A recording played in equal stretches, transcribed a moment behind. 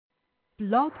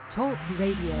Blog Talk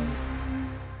Radio.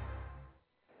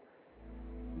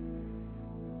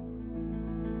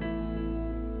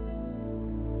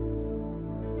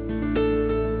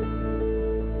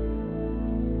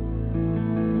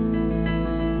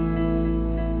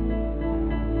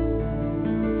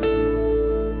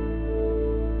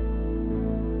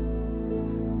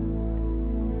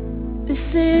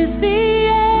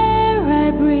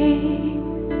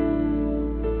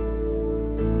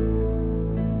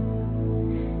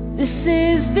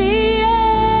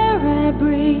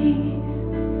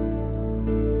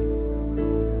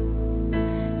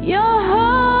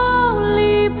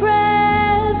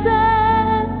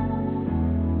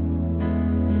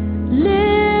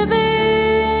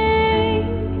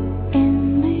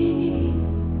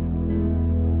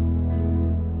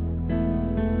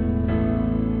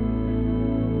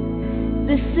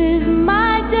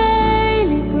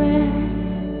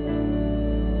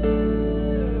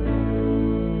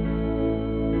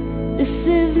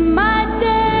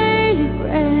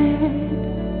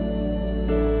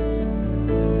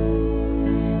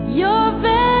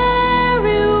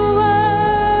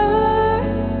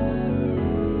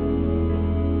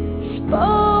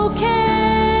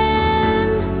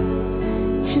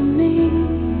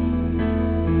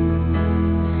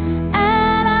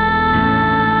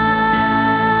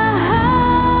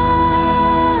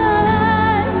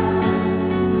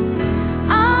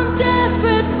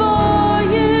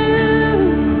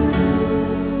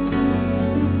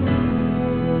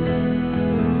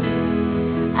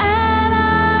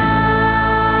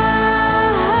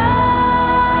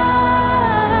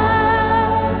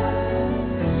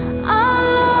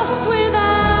 Oh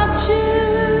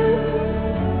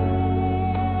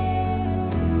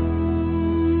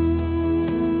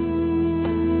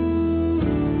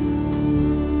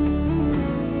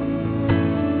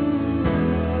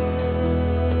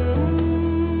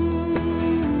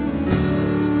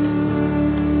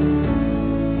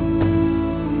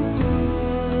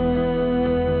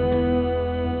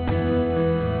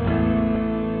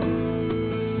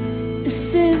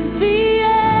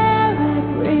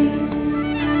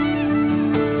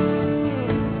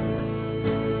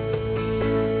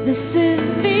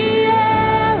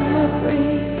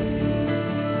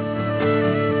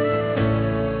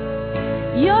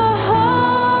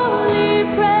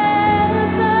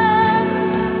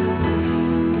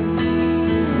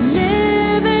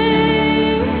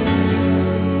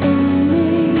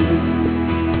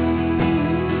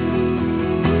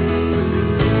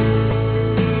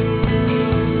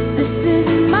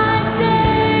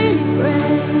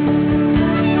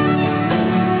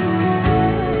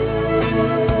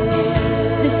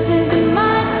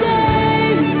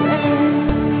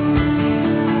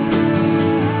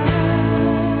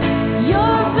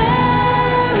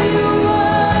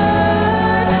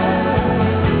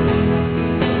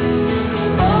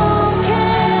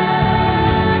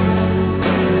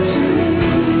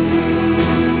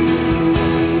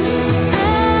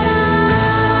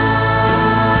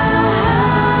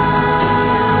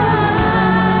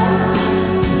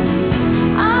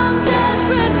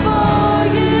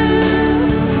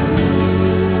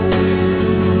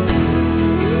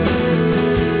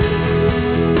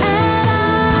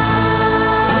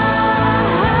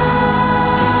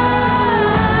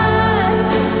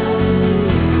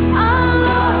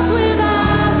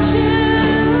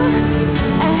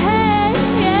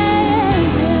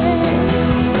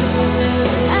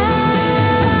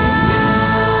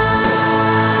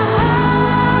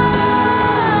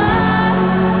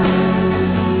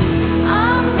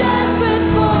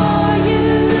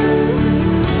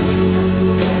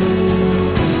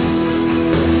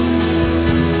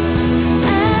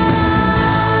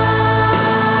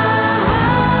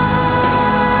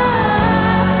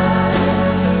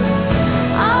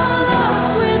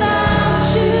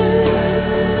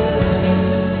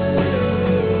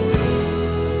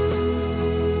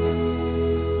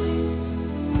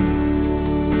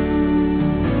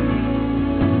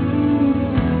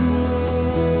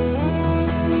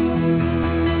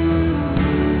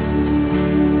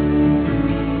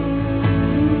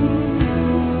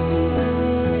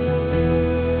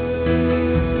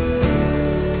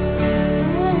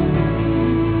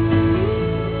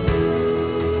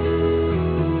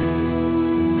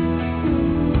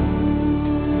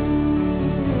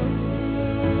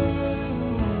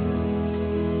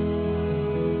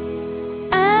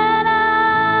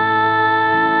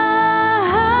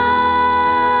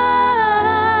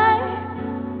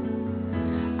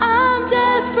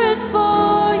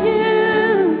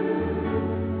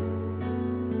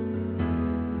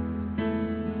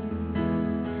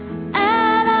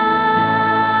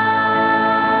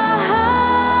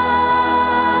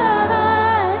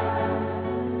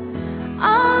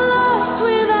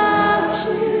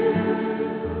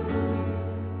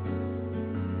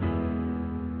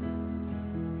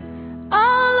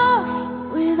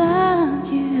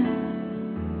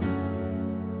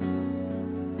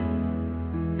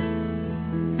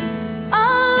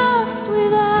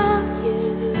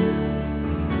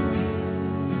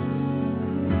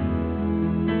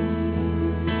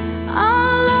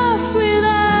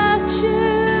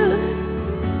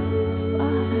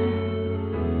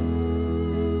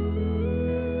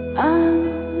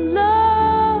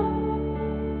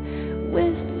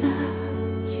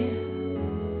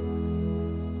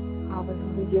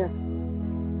Yes.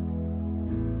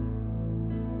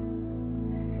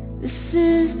 This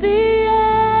is the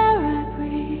air I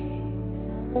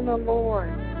breathe. In the Lord.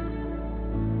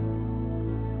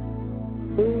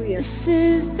 Hallelujah. This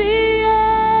is the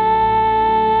air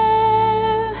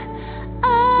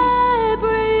I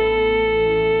breathe.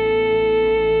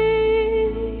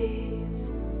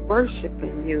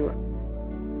 Worshiping you.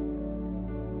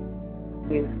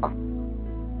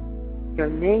 Your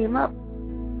name up.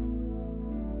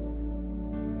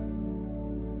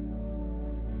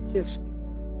 Just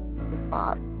the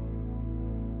Father.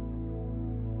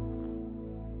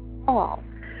 Oh,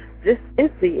 this is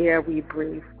the air we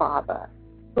breathe, Father.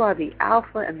 You are the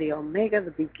Alpha and the Omega,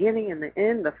 the beginning and the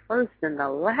end, the first and the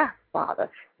last, Father.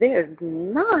 There is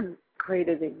none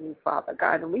greater than you, Father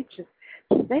God. And we just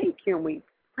thank you and we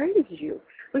praise you.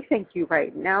 We thank you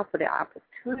right now for the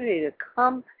opportunity to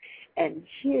come and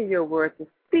hear your word, to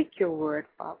speak your word,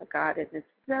 Father God, in this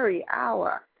very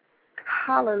hour.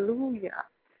 Hallelujah.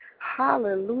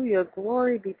 Hallelujah.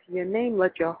 Glory be to your name.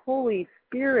 Let your Holy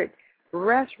Spirit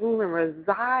rest, rule, and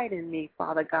reside in me,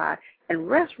 Father God, and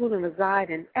rest, rule, and reside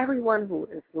in everyone who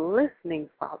is listening,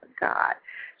 Father God.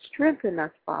 Strengthen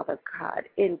us, Father God.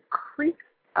 Increase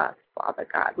us, Father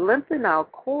God. Lengthen our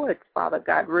cords, Father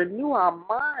God. Renew our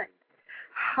minds.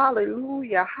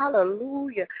 Hallelujah,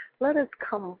 hallelujah. Let us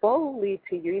come boldly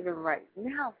to you even right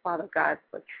now, Father God,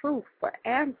 for truth, for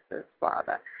answers,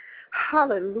 Father.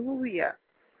 Hallelujah.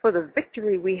 For the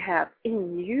victory we have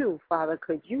in you, Father,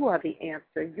 because you are the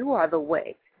answer. You are the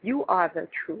way. You are the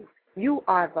truth. You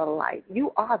are the light.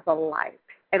 You are the life.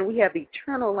 And we have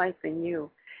eternal life in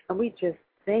you. And we just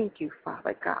thank you,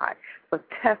 Father God, for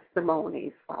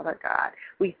testimonies, Father God.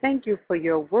 We thank you for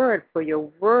your word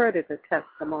is a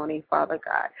testimony, Father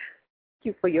God. Thank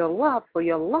you for your love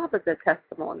is a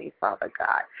testimony, Father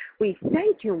God. We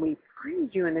thank you and we praise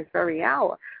you in this very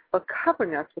hour for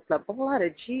covering us with the blood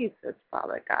of Jesus,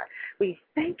 Father God. We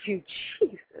thank you,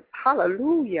 Jesus.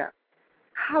 Hallelujah.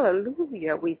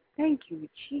 Hallelujah. We thank you,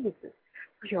 Jesus,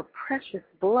 for your precious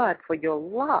blood, for your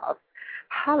love.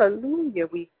 Hallelujah.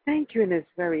 We thank you in this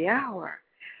very hour.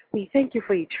 We thank you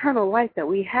for eternal life that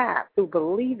we have through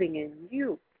believing in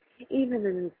you, even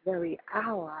in this very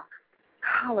hour.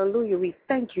 Hallelujah. We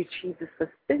thank you, Jesus, for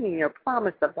sending your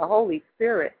promise of the Holy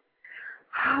Spirit.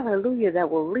 Hallelujah. That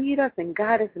will lead us and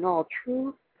guide us in all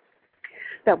truth,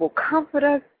 that will comfort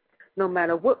us no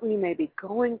matter what we may be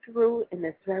going through in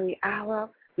this very hour.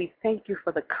 We thank you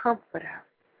for the comforter.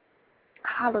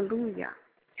 Hallelujah.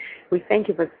 We thank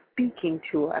you for speaking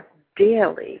to us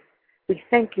daily. We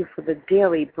thank you for the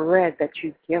daily bread that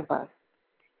you give us.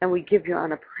 And we give you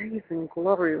honor, praise, and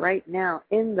glory right now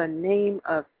in the name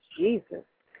of Jesus.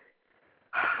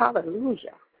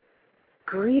 Hallelujah.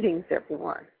 Greetings,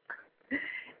 everyone.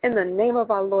 In the name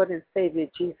of our Lord and Savior,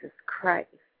 Jesus Christ.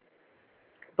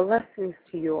 Blessings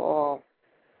to you all.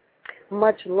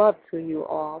 Much love to you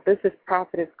all. This is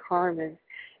Prophetess Carmen,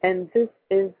 and this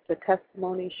is the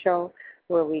testimony show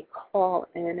where we call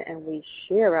in and we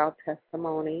share our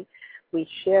testimony. We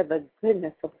share the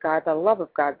goodness of God, the love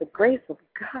of God, the grace of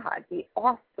God, the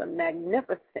awesome,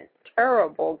 magnificent,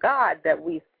 terrible God that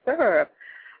we serve.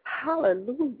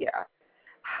 Hallelujah.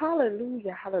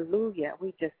 Hallelujah. Hallelujah.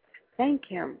 We just thank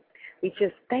him. We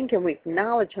just thank him. We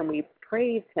acknowledge him. We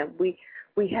praise him. We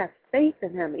have faith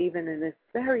in him even in this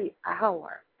very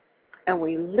hour. And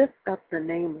we lift up the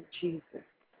name of Jesus.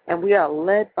 And we are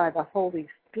led by the Holy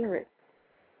Spirit.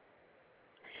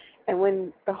 And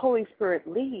when the Holy Spirit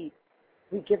leads,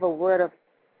 we give a word of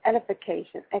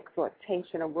edification,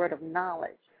 exhortation, a word of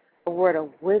knowledge, a word of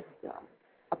wisdom,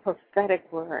 a prophetic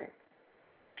word.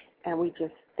 And we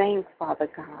just thank Father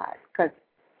God, because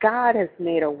God has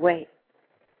made a way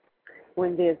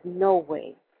when there's no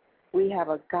way. We have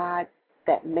a God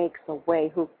that makes a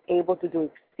way, who's able to do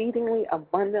exceedingly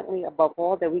abundantly above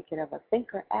all that we can ever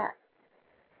think or ask.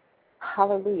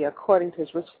 Hallelujah, according to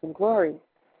his riches and glory.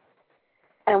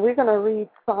 And we're going to read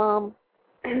Psalm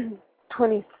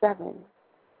 27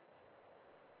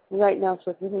 right now.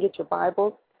 So if you can get your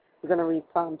Bibles, we're going to read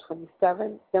Psalm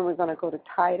 27. Then we're going to go to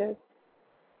Titus,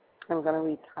 and we're going to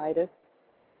read Titus.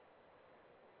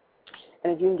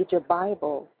 And if you can get your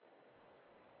Bible,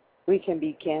 we can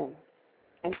begin.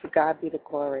 And to God be the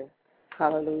glory.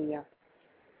 Hallelujah.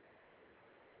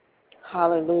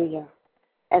 Hallelujah.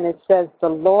 And it says, the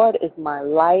Lord is my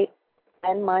light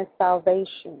and my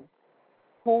salvation.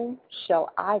 Whom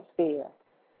shall I fear?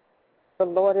 The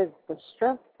Lord is the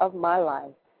strength of my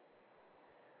life.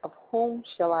 Of whom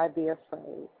shall I be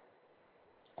afraid?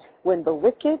 When the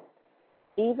wicked,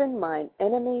 even mine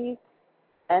enemies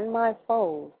and my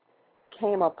foes,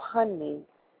 came upon me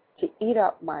to eat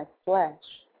up my flesh.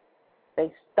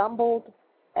 They stumbled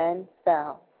and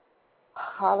fell.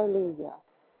 Hallelujah.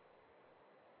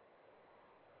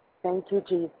 Thank you,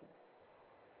 Jesus.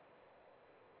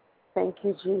 Thank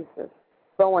you, Jesus.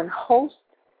 Though an host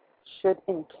should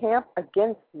encamp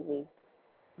against me,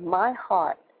 my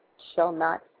heart shall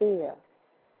not fear.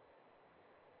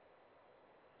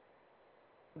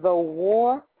 Though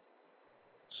war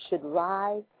should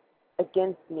rise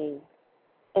against me,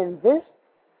 in this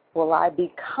will I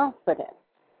be confident.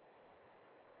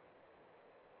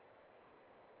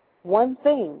 One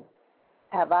thing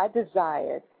have I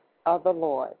desired of the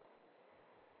Lord,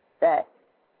 that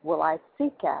will I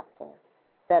seek after,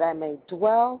 that I may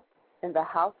dwell in the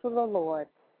house of the Lord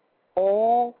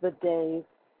all the days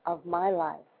of my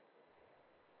life,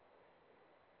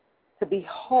 to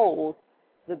behold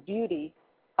the beauty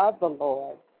of the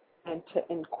Lord and to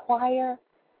inquire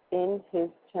in his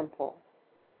temple.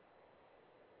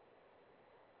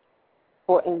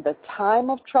 For in the time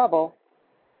of trouble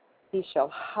he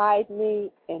shall hide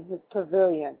me in his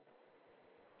pavilion.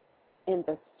 In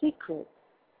the secret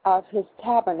of his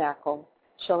tabernacle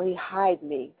shall he hide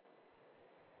me.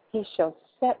 He shall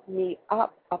set me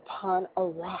up upon a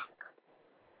rock.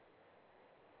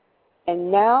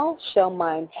 And now shall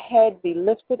mine head be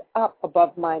lifted up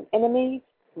above mine enemies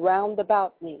round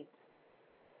about me.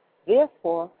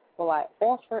 Therefore will I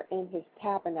offer in his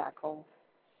tabernacle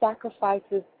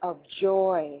sacrifices of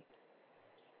joy.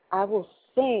 I will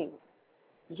sing,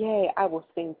 yea, I will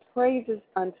sing praises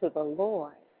unto the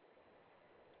Lord.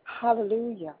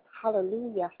 Hallelujah,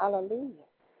 hallelujah, hallelujah.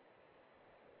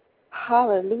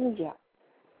 Hallelujah.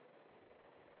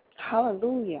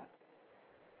 Hallelujah.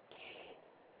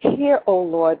 Hear, O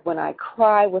Lord, when I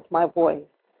cry with my voice.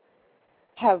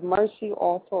 Have mercy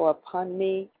also upon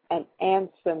me and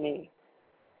answer me.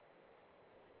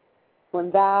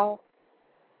 When thou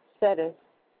saidest,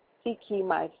 seek ye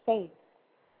my face,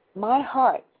 my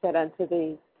heart said unto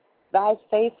thee, thy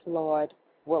face, Lord,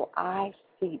 will I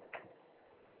seek.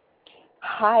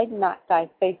 Hide not thy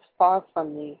face far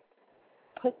from me.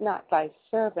 Put not thy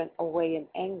servant away in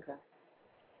anger.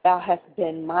 Thou hast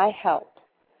been my help.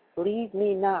 Leave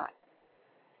me not,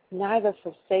 neither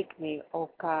forsake me, O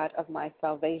God of my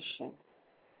salvation.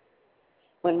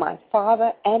 When my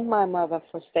father and my mother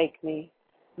forsake me,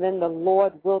 then the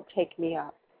Lord will take me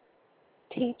up.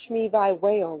 Teach me thy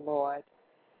way, O Lord,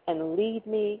 and lead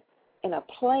me in a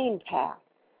plain path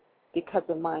because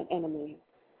of mine enemies.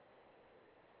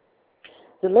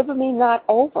 Deliver me not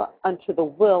over unto the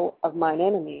will of mine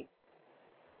enemies,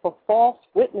 for false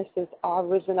witnesses are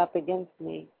risen up against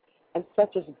me, and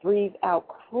such as breathe out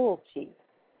cruelty.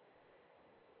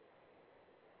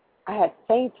 I had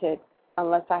fainted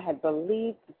unless I had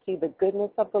believed to see the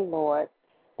goodness of the Lord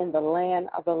in the land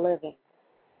of the living.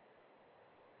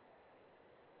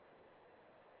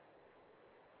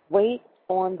 Wait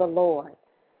on the Lord.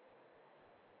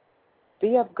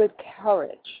 Be of good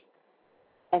courage,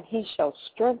 and he shall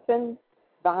strengthen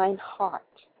thine heart.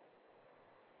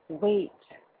 Wait,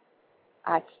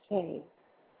 I say,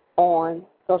 on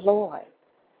the Lord.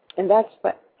 And that's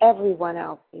for everyone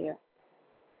out there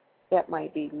that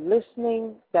might be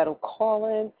listening, that'll call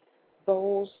in,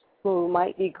 those who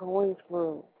might be going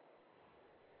through.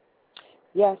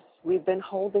 Yes, we've been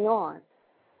holding on.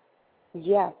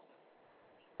 Yes,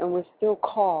 and we're still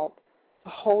called to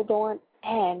hold on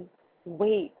and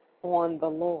wait on the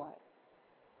Lord.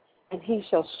 And he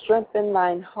shall strengthen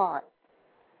thine heart.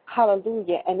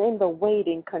 Hallelujah. And in the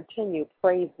waiting, continue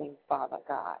praising, Father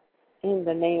God, in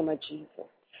the name of Jesus.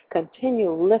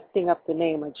 Continue lifting up the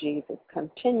name of Jesus.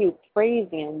 Continue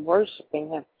praising and worshiping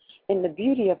him in the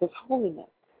beauty of his holiness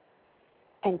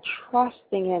and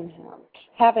trusting in him,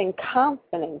 having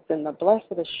confidence in the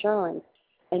blessed assurance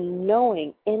and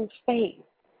knowing in faith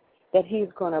that he's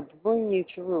going to bring you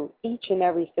through each and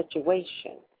every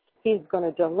situation. He's going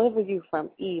to deliver you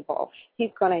from evil. He's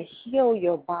going to heal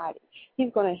your body.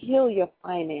 He's going to heal your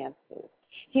finances.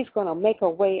 He's going to make a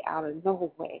way out of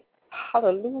no way.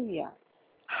 Hallelujah.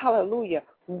 Hallelujah.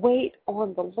 Wait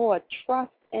on the Lord.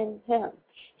 Trust in him.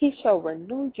 He shall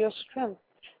renew your strength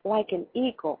like an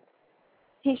eagle.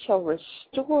 He shall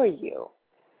restore you.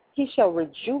 He shall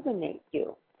rejuvenate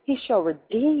you. He shall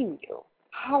redeem you.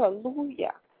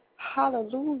 Hallelujah.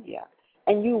 Hallelujah.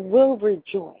 And you will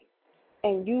rejoice.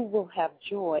 And you will have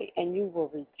joy, and you will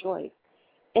rejoice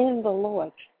in the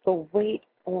Lord. So wait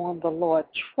on the Lord.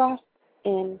 Trust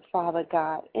in Father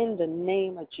God in the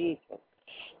name of Jesus.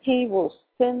 He will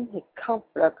send his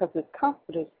comforter, because his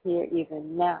comforter is here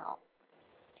even now.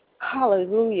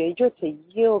 Hallelujah. You're to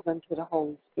yield unto the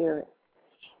Holy Spirit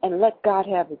and let God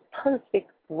have his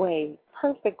perfect way,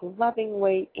 perfect, loving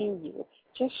way in you.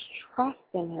 Just trust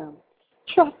in him.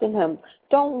 Trust in him.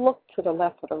 Don't look to the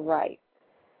left or the right.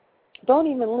 Don't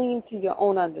even lean to your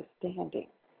own understanding.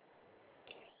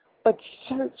 But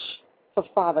search for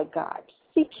Father God.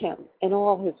 Seek him in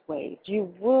all his ways.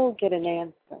 You will get an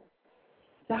answer.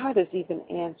 God is even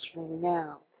answering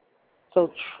now.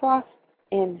 So trust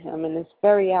in him in this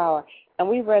very hour. And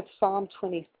we read Psalm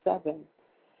 27.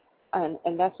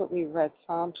 And that's what we read,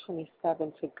 Psalm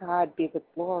 27. To God be the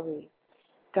glory.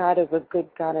 God is a good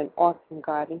God, an awesome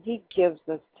God, and he gives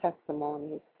us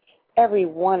testimonies. Every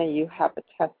one of you have a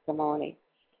testimony.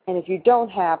 And if you don't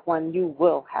have one, you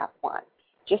will have one.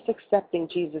 Just accepting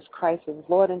Jesus Christ as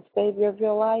Lord and Savior of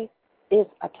your life is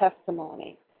a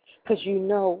testimony, because you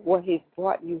know what he's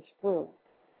brought you through,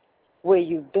 where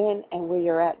you've been and where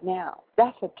you're at now.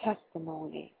 That's a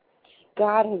testimony.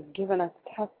 God has given us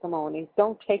testimonies.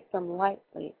 Don't take them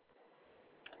lightly.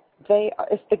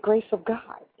 It's the grace of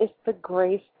God. It's the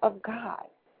grace of God.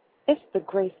 It's the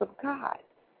grace of God.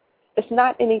 It's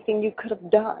not anything you could have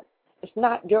done. It's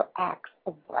not your acts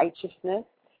of righteousness,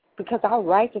 because our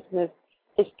righteousness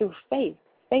is through faith.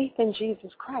 Faith in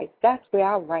Jesus Christ. That's where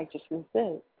our righteousness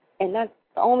is. And that's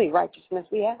the only righteousness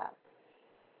we have.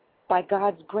 By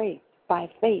God's grace, by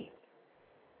faith.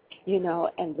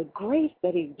 And the grace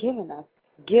that he's given us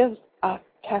gives us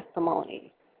testimonies.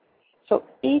 So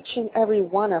each and every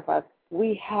one of us,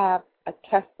 we have a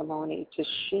testimony to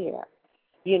share,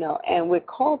 and we're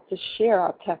called to share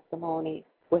our testimony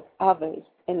with others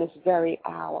in this very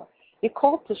hour. You're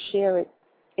called to share it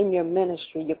in your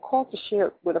ministry. You're called to share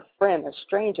it with a friend, a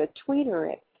stranger. Twitter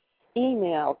it,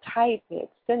 email, type it,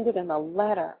 send it in a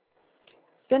letter.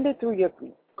 Send it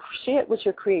share it with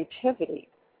your creativity.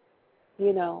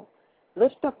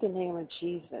 Lift up the name of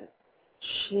Jesus.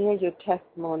 Share your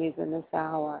testimonies in this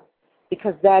hour,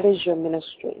 because that is your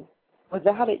ministry.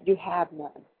 Without it, you have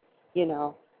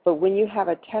none, But when you have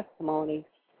a testimony,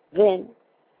 then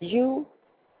you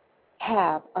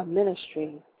have a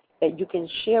ministry that you can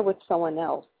share with someone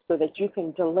else, so that you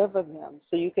can deliver them,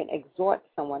 so you can exhort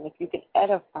someone, if you can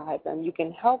edify them, you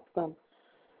can help them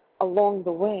along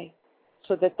the way,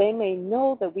 so that they may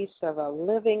know that we serve a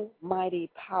living, mighty,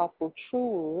 powerful,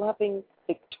 true, loving,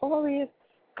 victorious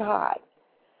God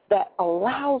that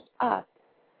allows us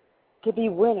to be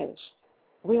winners.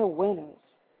 We're winners.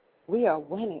 We are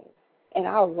winners. And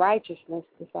our righteousness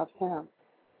is of him.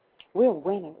 We're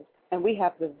winners. And we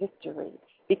have the victory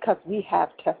because we have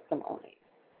testimony.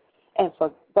 And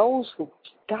for those who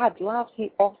God loves,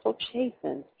 he also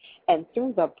chastens. And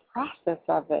through the process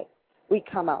of it, we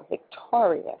come out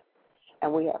victorious.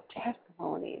 And we have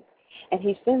testimonies. And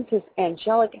he sends his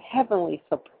angelic heavenly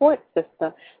support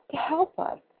system to help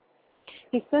us.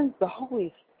 He sends the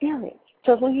Holy Spirit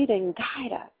to lead and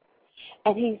guide us.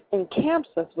 And he encamps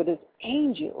us with his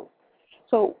angels.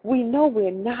 So we know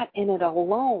we're not in it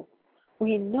alone.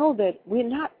 We know that we're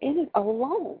not in it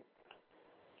alone.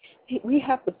 We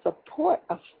have the support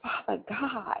of Father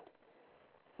God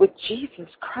with Jesus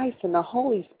Christ and the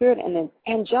Holy Spirit and an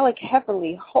angelic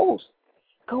heavenly host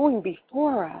going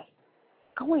before us,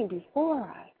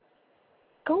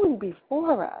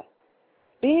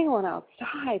 being on our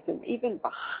sides and even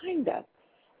behind us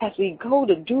as we go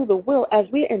to do the will, as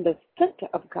we're in the center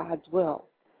of God's will.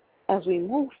 As we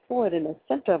move forward in the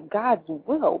center of God's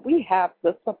will, we have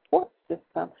the support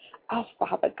system of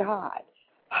Father God.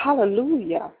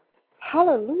 Hallelujah.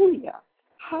 Hallelujah.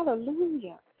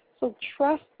 Hallelujah. So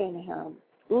trust in him.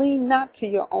 Lean not to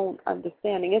your own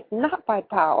understanding. It's not by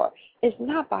power. It's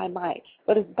not by might,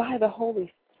 but it's by the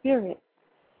Holy Spirit.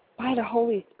 By the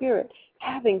Holy Spirit.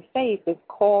 Having faith is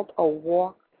called a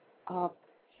walk of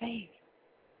faith.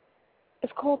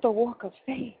 It's called the walk of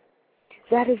faith.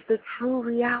 That is the true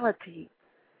reality.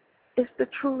 It's the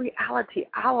true reality.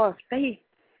 Our faith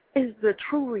is the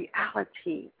true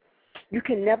reality. You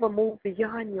can never move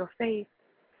beyond your faith.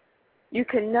 You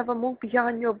can never move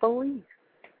beyond your belief.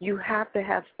 You have to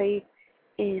have faith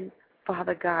in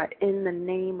Father God, in the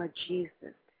name of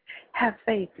Jesus. Have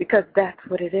faith, because that's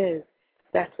what it is.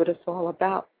 That's what it's all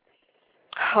about.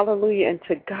 Hallelujah. And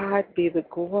to God be the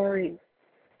glory.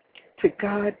 To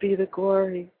God be the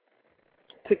glory.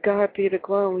 To God be the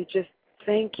glory. We just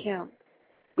thank him.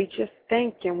 We just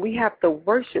thank him. We have to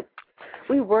worship.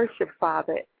 We worship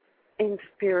Father in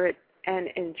spirit and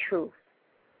in truth.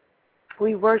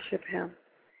 We worship him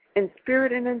in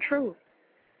spirit and in truth.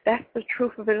 That's the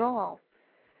truth of it all.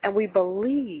 And we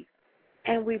believe.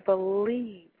 And we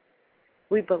believe.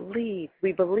 We believe.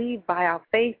 We believe by our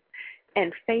faith,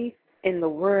 and faith in the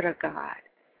Word of God.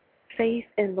 Faith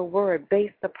in the Word,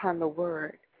 based upon the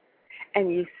Word.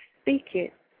 And you speak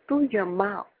it through your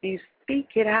mouth. You speak speak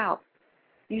it out.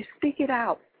 You speak it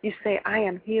out. You say, I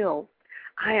am healed.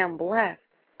 I am blessed.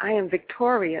 I am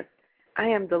victorious. I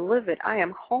am delivered. I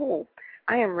am whole.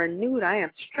 I am renewed. I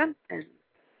am strengthened.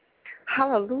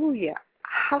 Hallelujah.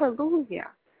 Hallelujah.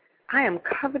 I am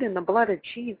covered in the blood of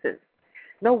Jesus.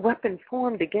 No weapon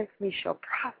formed against me shall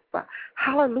prosper.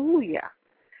 Hallelujah.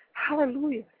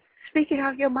 Hallelujah. Speak it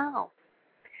out of your mouth.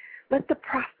 Let the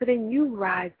prophet in you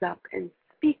rise up and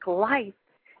speak life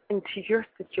into your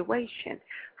situation.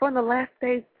 For in the last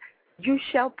days, you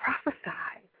shall prophesy.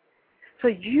 So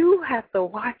you have to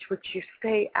watch what you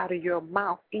say out of your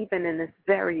mouth, even in this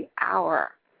very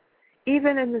hour.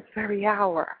 Even in this very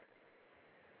hour.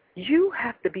 You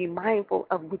have to be mindful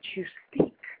of what you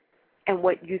speak and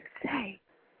what you say.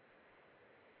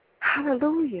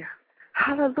 Hallelujah.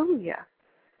 Hallelujah.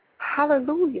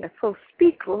 Hallelujah. So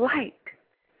speak light.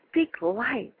 Speak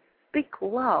light. Speak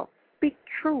love. Speak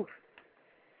truth.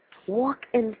 Walk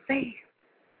in faith.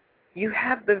 You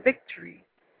have the victory.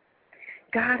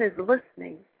 God is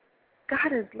listening.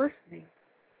 God is listening.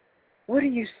 What are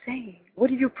you saying? What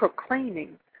are you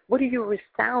proclaiming? What are you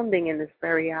resounding in this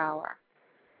very hour?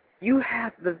 You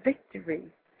have the victory.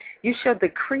 You shall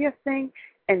decree a thing,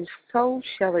 and so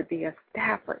shall it be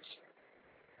established.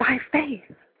 By faith.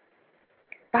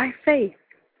 By faith.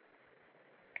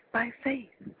 By faith.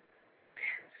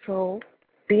 So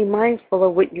be mindful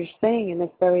of what you're saying in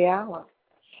this very hour.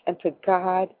 And to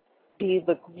God be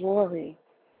the glory.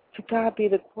 To God be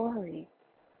the glory.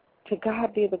 To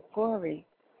God be the glory.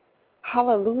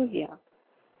 Hallelujah.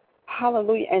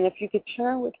 Hallelujah. And if you could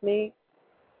turn with me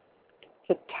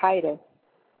to Titus.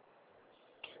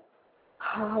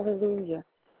 Hallelujah.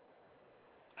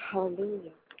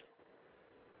 Hallelujah.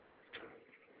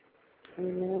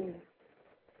 Amen.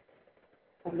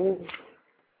 Amen.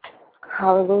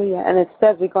 Hallelujah. And it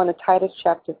says we're going to Titus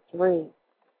chapter 3.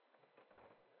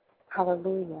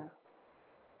 Hallelujah.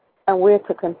 And we're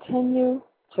to continue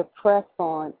to press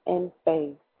on in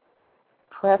faith.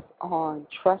 Press on,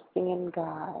 trusting in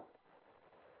God.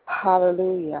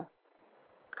 Hallelujah.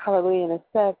 Hallelujah. And it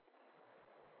says,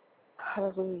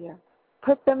 hallelujah.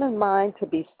 Put them in mind to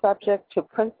be subject to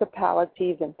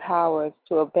principalities and powers,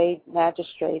 to obey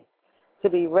magistrates, to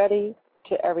be ready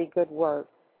to every good work,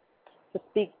 to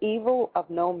speak evil of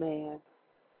no man,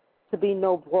 to be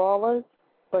no brawlers,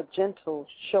 but gentle,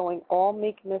 showing all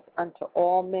meekness unto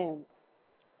all men.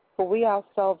 For we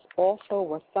ourselves also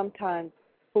were sometimes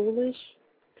foolish,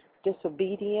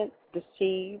 disobedient,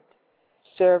 deceived,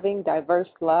 serving diverse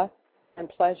lusts and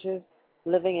pleasures,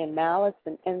 living in malice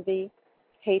and envy,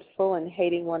 hateful and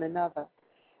hating one another.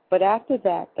 But after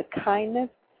that, the kindness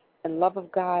and love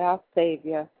of God our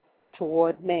Savior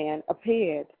toward man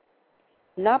appeared,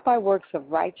 not by works of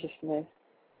righteousness,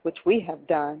 which we have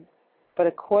done, but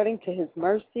according to his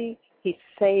mercy he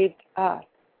saved us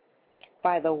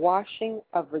by the washing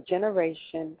of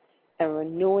regeneration and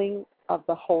renewing of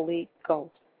the Holy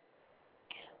Ghost,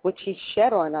 which he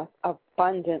shed on us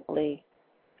abundantly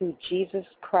through Jesus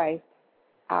Christ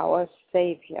our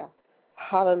Savior.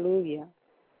 Hallelujah.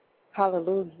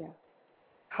 Hallelujah.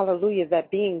 Hallelujah. That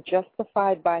being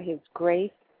justified by his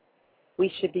grace,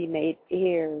 we should be made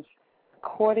heirs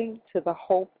according to the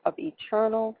hope of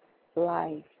eternal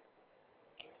life.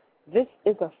 This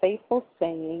is a faithful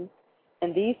saying,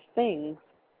 and these things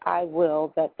I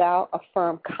will that thou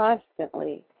affirm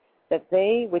constantly, that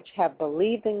they which have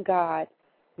believed in God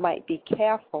might be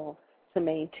careful to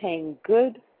maintain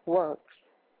good works.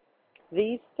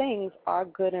 These things are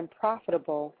good and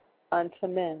profitable unto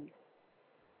men.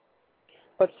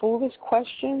 But foolish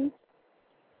questions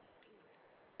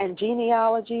and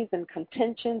genealogies and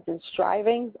contentions and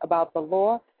strivings about the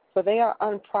law, for they are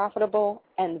unprofitable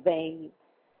and vain.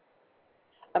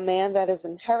 A man that is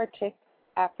an heretic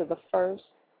after the first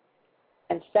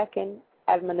and second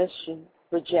admonition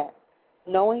reject,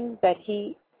 knowing that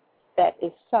he that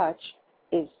is such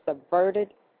is subverted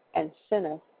and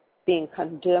sinneth, being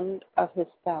condemned of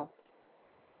himself.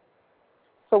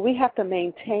 So we have to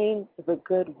maintain the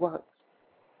good works.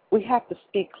 We have to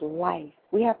speak life.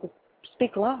 We have to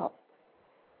speak love.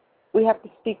 We have to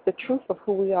speak the truth of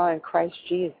who we are in Christ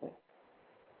Jesus.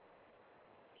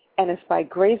 And it's by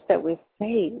grace that we're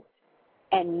saved.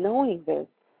 And knowing this,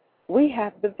 we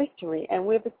have the victory and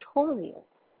we're victorious.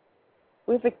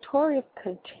 We're victorious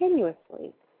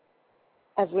continuously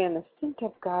as we're in the center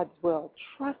of God's will,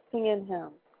 trusting in him.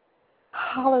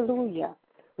 Hallelujah.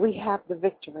 We have the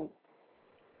victory.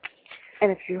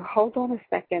 And if you hold on a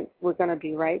second, we're going to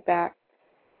be right back.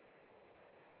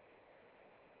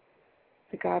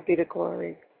 To God be the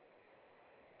glory.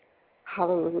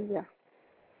 Hallelujah.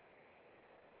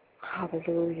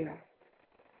 Hallelujah.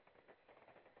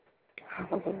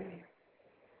 Hallelujah.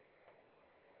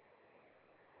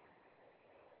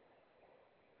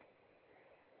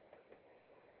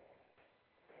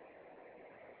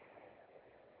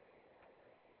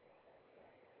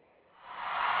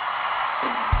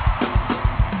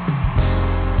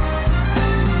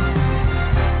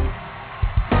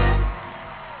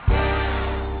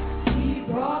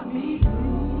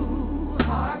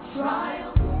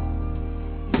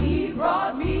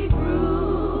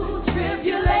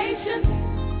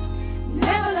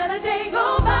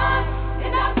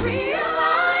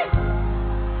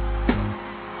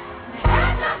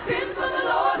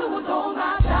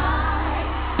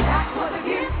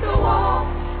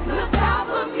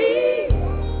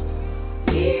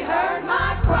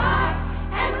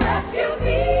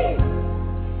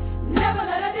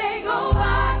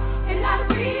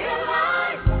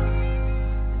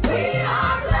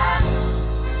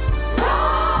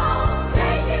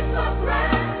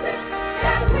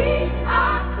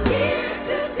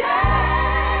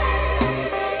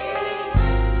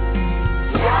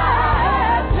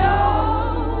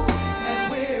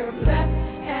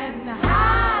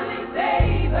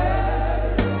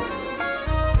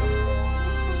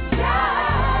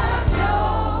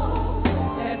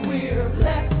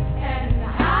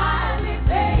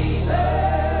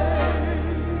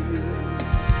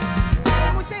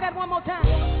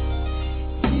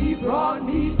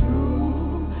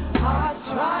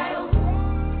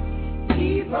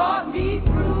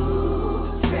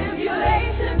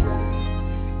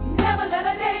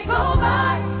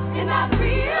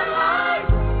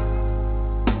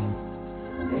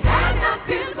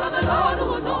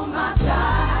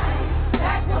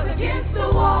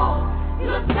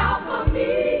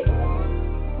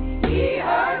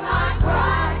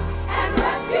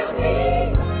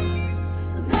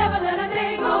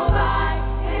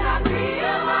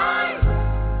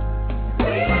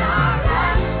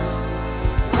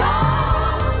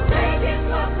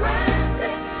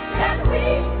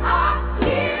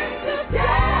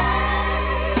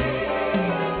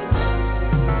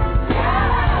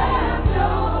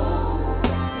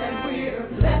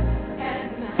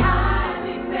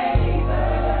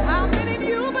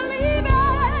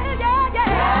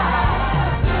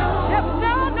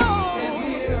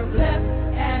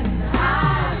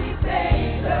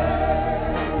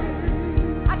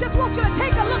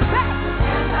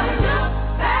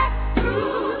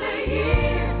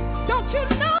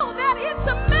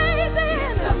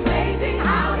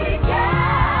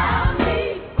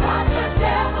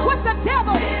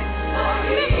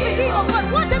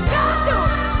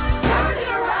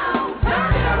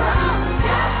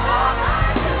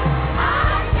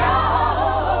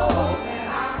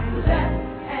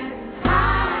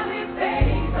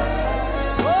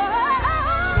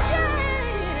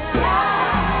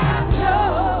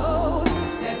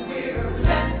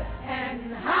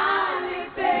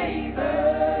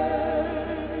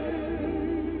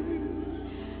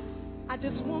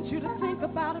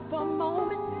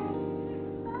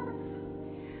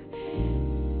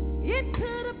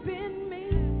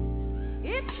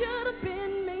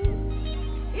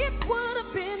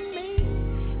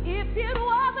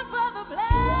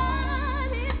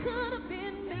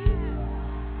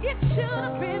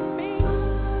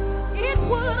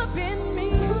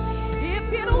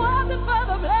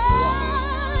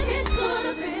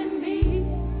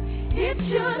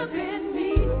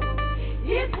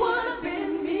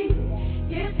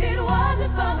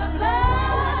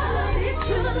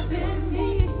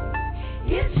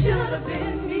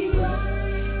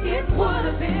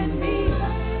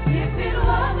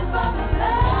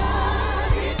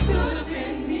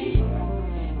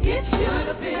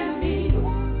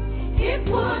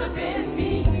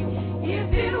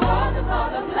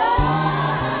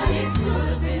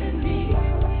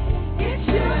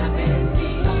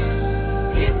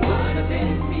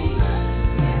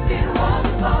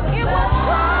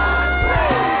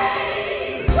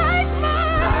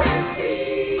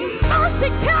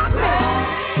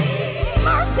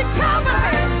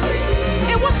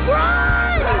 Oh, great!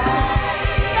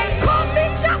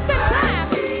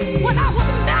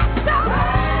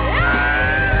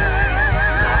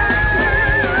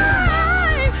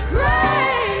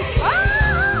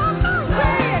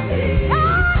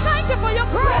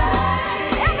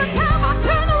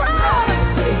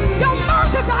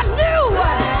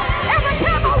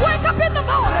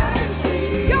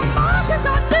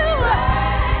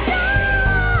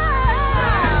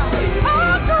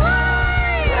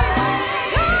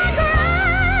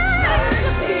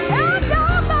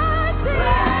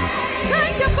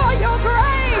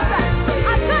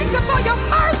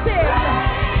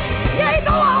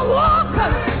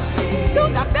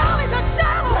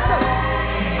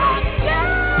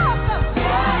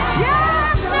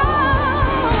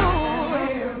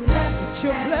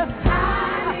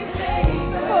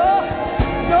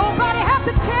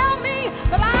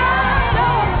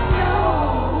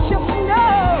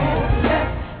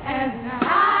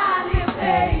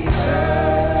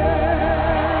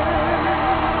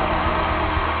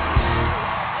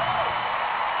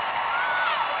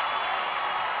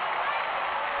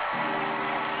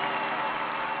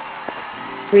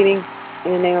 reading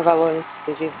in the name of our Lord and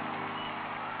Savior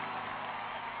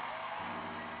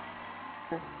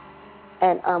Jesus.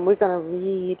 And we're going to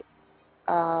read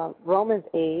Romans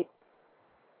 8,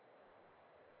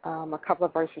 a couple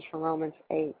of verses from Romans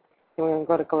 8. And we're going to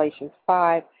go to Galatians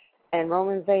 5. And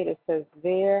Romans 8, it says,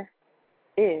 there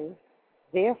is,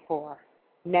 therefore,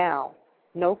 now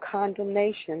no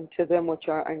condemnation to them which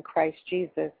are in Christ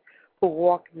Jesus, who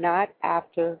walk not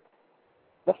after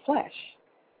the flesh,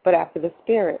 but after the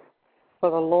Spirit. For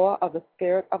the law of the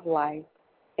Spirit of life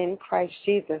in Christ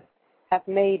Jesus hath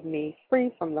made me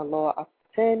free from the law of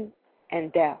sin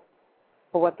and death.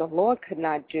 For what the law could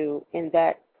not do, in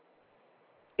that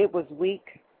it was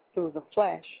weak through the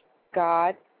flesh,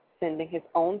 God, sending his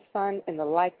own Son in the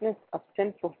likeness of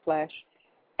sinful flesh,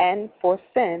 and for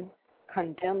sin,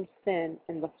 condemned sin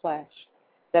in the flesh,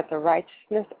 that the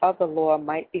righteousness of the law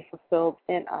might be fulfilled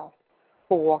in us,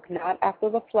 who walk not after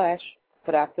the flesh,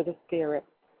 but after the Spirit.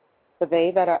 For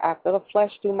they that are after the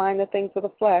flesh do mind the things of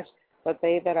the flesh, but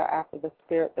they that are after the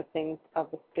Spirit, the things of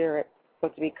the Spirit. For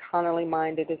to be carnally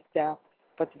minded is death,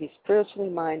 but to be spiritually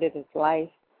minded is life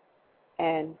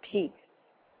and peace.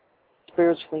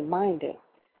 Spiritually minded.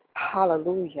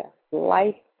 Hallelujah.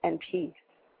 Life and peace.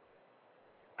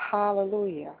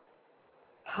 Hallelujah.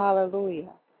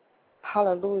 Hallelujah.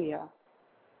 Hallelujah.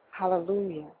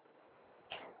 Hallelujah.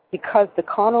 Because the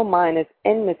carnal mind is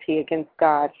enmity against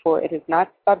God, for it is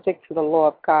not subject to the law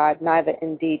of God, neither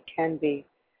indeed can be.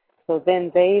 So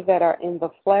then they that are in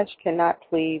the flesh cannot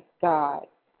please God.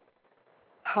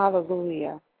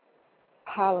 Hallelujah.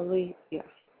 Hallelujah.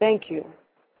 Thank you.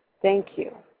 Thank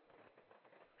you.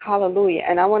 Hallelujah.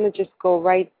 And I want to just go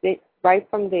right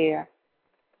from there,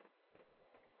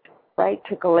 right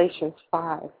to Galatians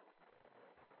 5.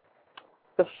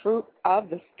 The fruit of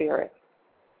the Spirit,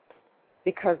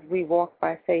 because we walk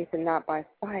by faith and not by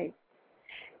sight,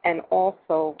 and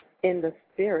also in the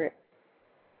Spirit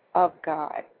of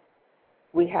God.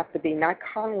 We have to be not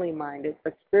carnally minded,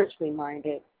 but spiritually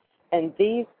minded. And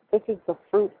this is the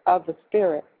fruit of the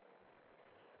Spirit.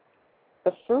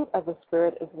 The fruit of the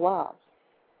Spirit is love.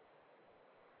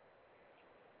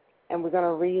 And we're going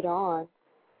to read on.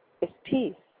 It's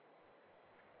peace,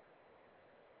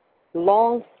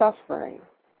 long-suffering,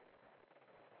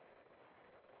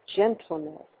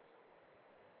 gentleness,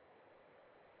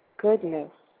 goodness,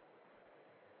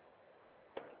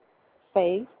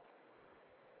 faith,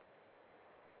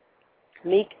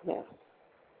 meekness,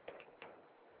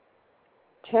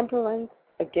 temperance.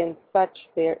 Against such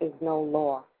there is no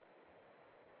law.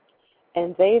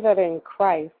 And they that are in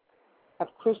Christ have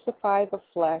crucified the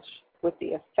flesh with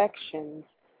the affections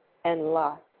and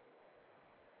lusts.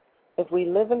 If we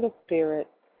live in the Spirit,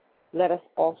 let us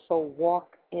also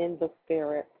walk in the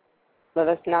Spirit. Let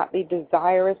us not be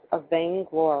desirous of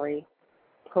vainglory,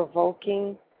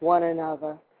 provoking one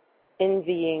another,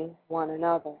 envying one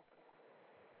another.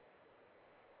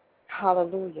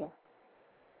 Hallelujah.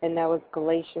 And that was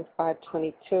Galatians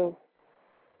 5:22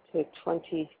 to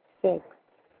 26.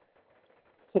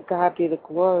 To God be the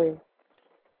glory.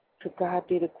 To God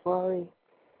be the glory.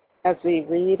 As we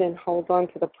read and hold on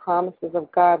to the promises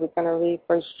of God, we're going to read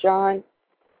 1 John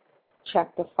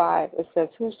chapter 5. It says,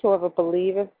 whosoever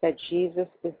believeth that Jesus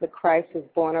is the Christ is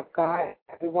born of God.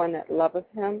 Everyone that loveth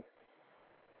him,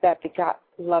 that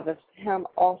loveth him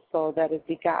also that is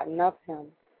begotten of him.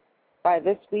 By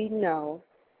this we know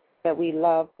that we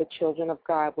love the children of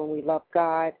God, when we love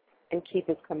God and keep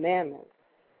his commandments.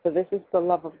 For this is the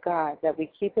love of God, that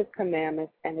we keep his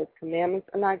commandments, and his commandments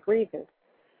are not grievous.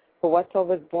 For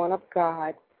whatsoever is born of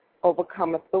God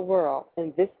overcometh the world,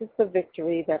 and this is the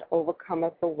victory that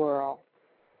overcometh the world,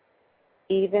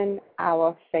 even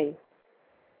our faith.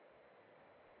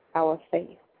 Our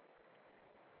faith.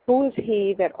 Who is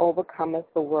he that overcometh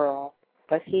the world,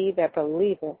 but he that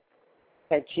believeth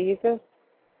that Jesus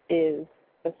is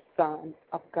the Son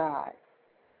of God?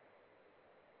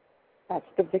 That's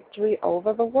the victory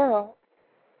over the world,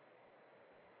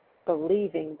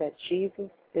 believing that Jesus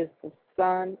is the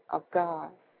Son of God.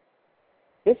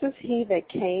 This is he that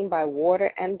came by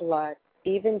water and blood,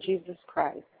 even Jesus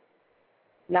Christ,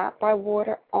 not by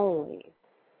water only,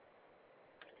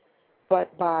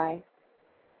 but by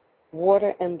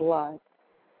water and blood.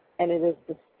 And it is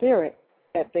the Spirit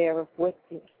that beareth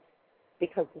witness,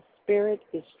 because the Spirit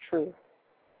is truth.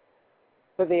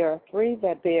 For there are three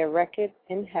that bear record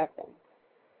in heaven,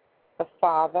 the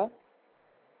Father,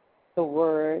 the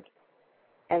Word,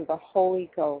 and the Holy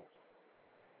Ghost.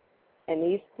 And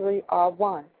these three are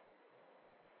one.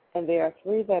 And there are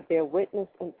three that bear witness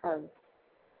in earth,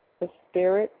 the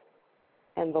Spirit,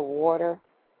 and the water,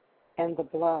 and the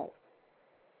blood.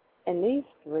 And these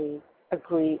three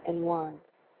agree in one.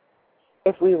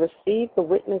 If we receive the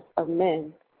witness of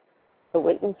men, the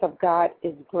witness of God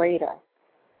is greater.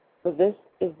 For this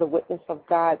is the witness of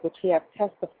God which he hath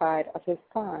testified of his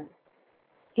Son.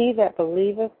 He that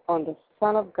believeth on the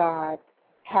Son of God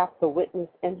hath the witness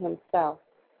in himself.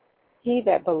 He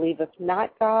that believeth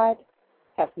not God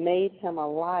hath made him a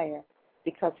liar,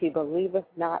 because he believeth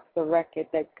not the record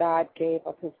that God gave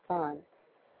of his Son.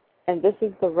 And this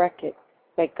is the record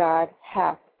that God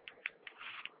hath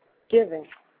given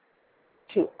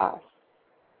to us,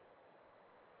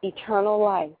 eternal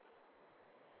life,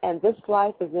 and this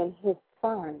life is in his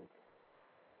Son.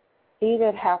 He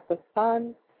that hath the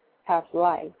Son hath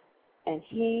life, and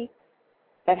he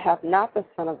that hath not the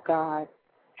Son of God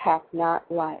hath not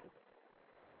life.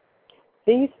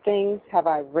 These things have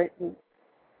I written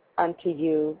unto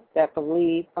you that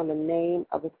believe on the name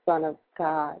of the Son of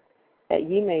God, that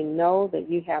ye may know that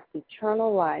ye have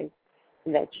eternal life,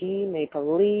 and that ye may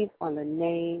believe on the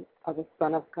name of the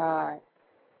Son of God.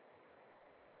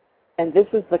 And this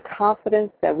is the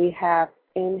confidence that we have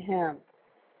in him,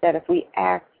 that if we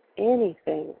ask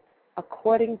anything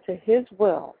according to his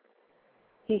will,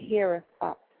 he heareth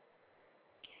us.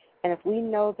 And if we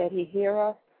know that he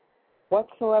heareth us,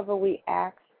 whatsoever we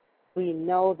ask, we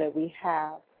know that we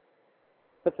have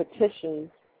the petitions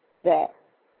that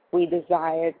we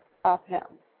desired of him.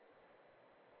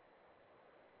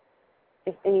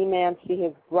 If any man see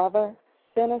his brother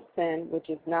sin a sin which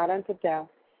is not unto death,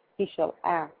 he shall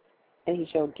ask, and he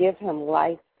shall give him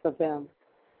life for them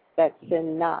that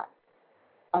sin not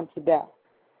unto death.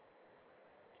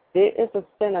 There is a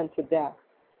sin unto death.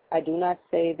 I do not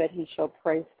say that he shall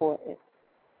pray for it.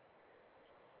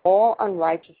 All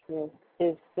unrighteousness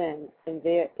is sin, and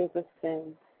there is a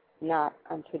sin not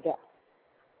unto death.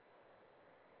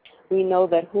 We know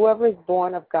that whoever is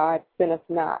born of God sinneth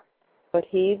not, but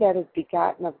he that is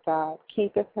begotten of God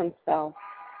keepeth himself,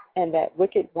 and that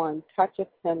wicked one toucheth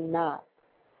him not.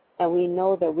 And we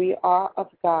know that we are of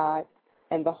God,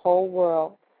 and the whole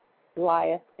world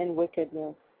lieth in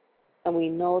wickedness. And we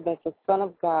know that the Son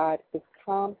of God is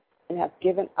come and hath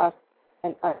given us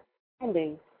an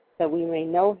understanding that we may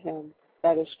know him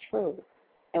that is true.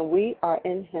 And we are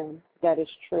in him that is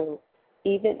true,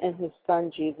 even in his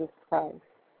Son Jesus Christ.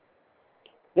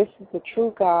 This is the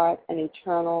true God and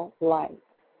eternal life.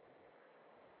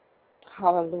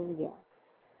 Hallelujah.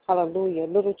 Hallelujah.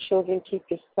 Little children, keep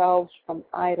yourselves from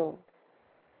idols.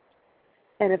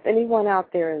 And if anyone out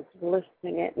there is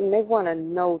listening and they want to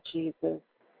know Jesus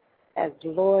as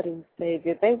Lord and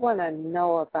Savior, they want to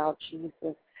know about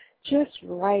Jesus, just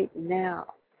right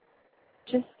now,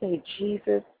 just say,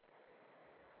 Jesus,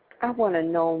 I want to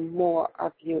know more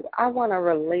of you. I want a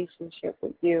relationship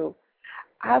with you.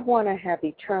 I want to have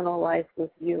eternal life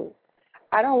with you.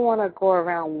 I don't want to go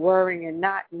around worrying and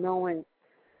not knowing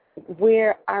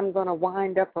where I'm going to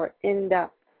wind up or end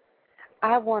up.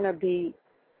 I want to be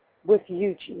with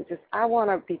you, Jesus. I want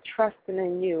to be trusting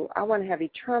in you. I want to have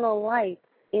eternal life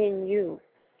in you.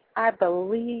 I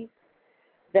believe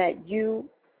that you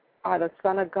are the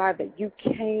Son of God, that you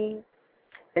came,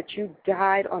 that you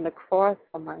died on the cross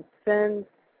for my sins,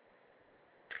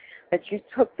 that you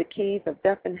took the keys of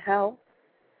death and hell,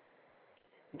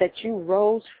 that you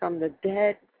rose from the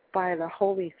dead by the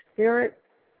Holy Spirit,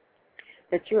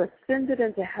 that you ascended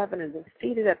into heaven and are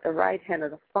seated at the right hand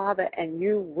of the Father, and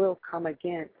you will come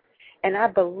again. And I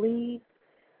believe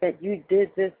that you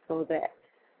did this so that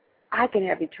I can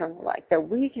have eternal life, that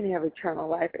we can have eternal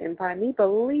life. And by me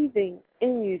believing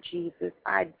in you, Jesus,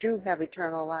 I do have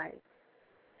eternal life.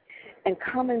 And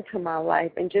come into my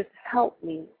life and just help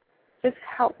me. Just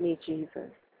help me,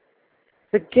 Jesus.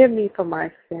 Forgive me for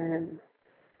my sins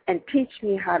and teach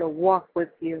me how to walk with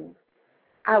you.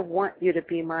 I want you to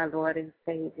be my Lord and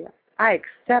Savior. I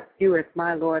accept you as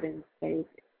my Lord and Savior.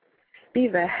 Be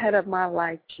the head of my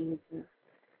life, Jesus.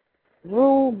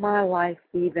 Rule my life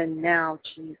even now,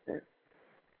 Jesus.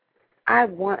 I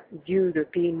want you to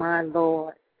be my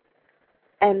Lord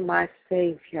and my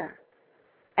Savior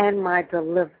and my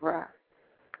deliverer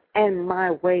and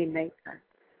my way maker,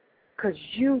 because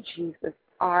you, Jesus,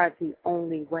 are the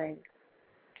only way.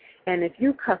 And if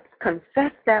you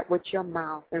confess that with your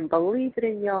mouth and believe it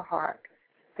in your heart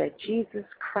that Jesus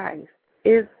Christ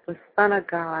is the Son of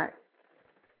God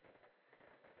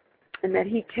and that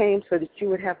he came so that you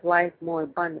would have life more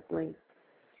abundantly,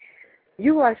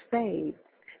 you are saved.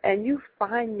 And you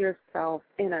find yourself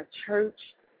in a church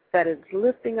that is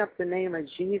lifting up the name of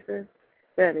Jesus,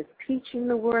 that is teaching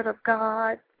the Word of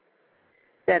God,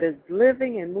 that is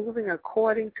living and moving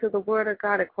according to the Word of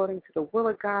God, according to the will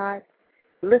of God,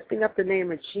 lifting up the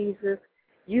name of Jesus.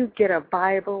 You get a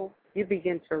Bible, you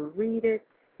begin to read it,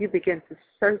 You begin to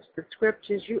search the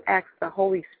scriptures. You ask the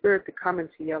Holy Spirit to come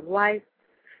into your life.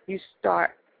 You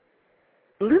start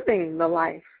living the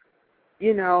life,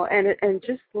 and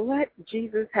just let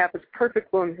Jesus have his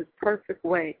perfect will and his perfect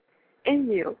way in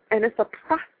you. And it's a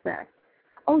process.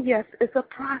 Oh, yes, it's a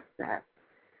process,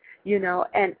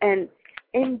 and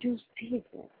in due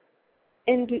season,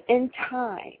 in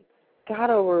time, God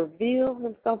will reveal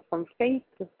himself from faith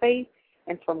to faith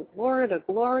and from glory to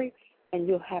glory, and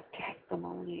you'll have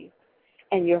testimonies.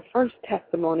 And your first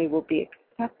testimony will be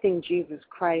accepting Jesus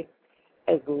Christ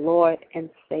as Lord and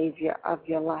Savior of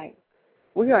your life.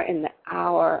 We are in the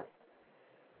hour,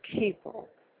 people.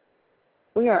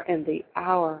 We are in the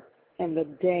hour and the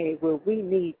day where we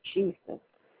need Jesus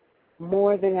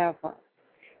more than ever.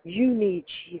 You need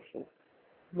Jesus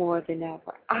more than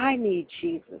ever. I need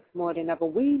Jesus more than ever.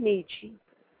 We need Jesus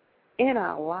in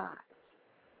our lives.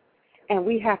 And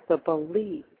we have to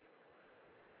believe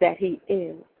that he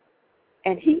is.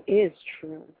 And he is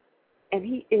true. And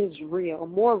he is real,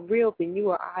 more real than you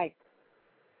or I.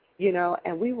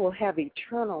 And we will have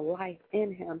eternal life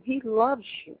in him. He loves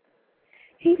you.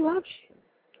 He loves you.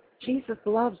 Jesus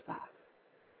loves us.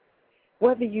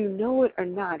 Whether you know it or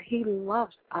not, he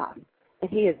loves us.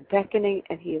 And he is beckoning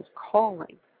and he is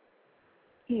calling.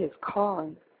 He is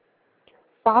calling.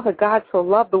 Father God so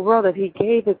loved the world that he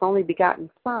gave his only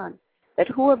begotten Son, that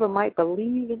whoever might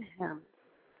believe in him,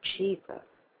 Jesus,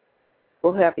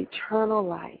 will have eternal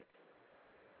life.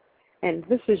 And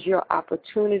this is your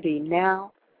opportunity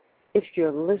now. If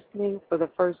you're listening for the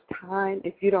first time,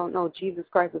 if you don't know Jesus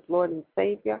Christ as Lord and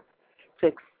Savior, to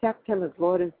accept him as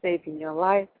Lord and Savior in your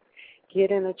life, get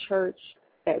in a church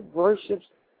that worships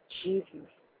Jesus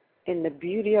in the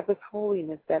beauty of his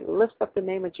holiness, that lifts up the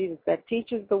name of Jesus, that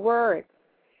teaches the word,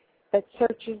 that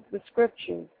searches the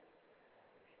scriptures,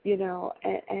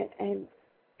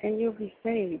 and you'll be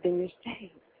saved, and you're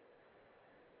saved.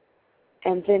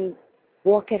 And then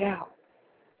walk it out.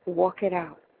 Walk it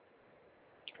out.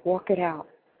 Walk it out.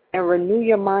 And renew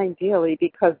your mind daily,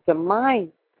 because the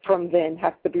mind from then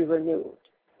has to be renewed.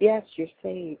 Yes, you're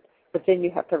saved, but then you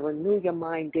have to renew your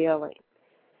mind daily.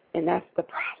 And that's the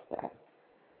process.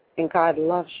 And God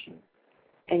loves you.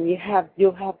 And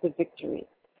you'll have the victory.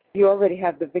 You already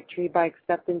have the victory by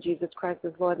accepting Jesus Christ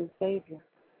as Lord and Savior.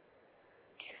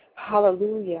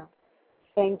 Hallelujah.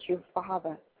 Thank you,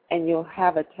 Father. And you'll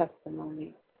have a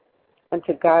testimony. And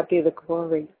to God be the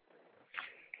glory.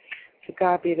 To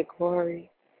God be the glory.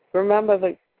 Remember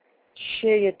to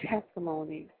share your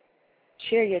testimony.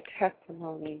 Share your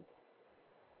testimony.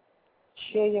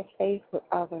 Share your faith with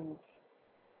others.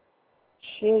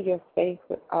 Share your faith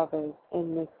with others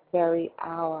in this very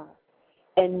hour.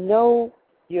 And know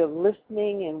you're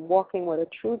listening and walking with a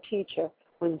true teacher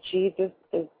when Jesus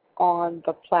is on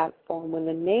the platform, when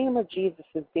the name of Jesus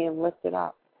is being lifted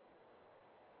up.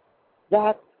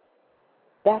 That's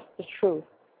the truth.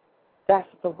 That's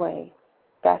the way.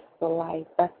 That's the light.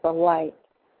 That's the light.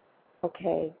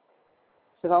 Okay?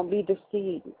 So don't be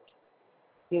deceived.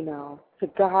 To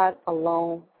God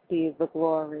alone be the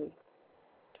glory.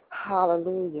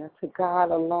 Hallelujah. To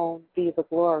God alone be the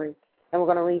glory. And we're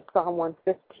going to read Psalm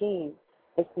 115.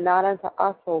 It's not unto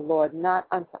us, O Lord, not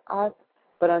unto us,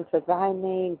 but unto thy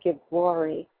name give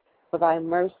glory, for thy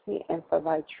mercy and for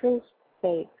thy truth's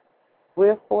sake.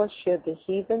 Wherefore should the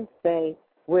heathen say,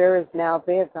 where is now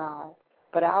their God?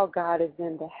 But our God is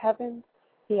in the heavens.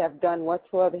 He hath done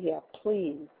whatsoever he hath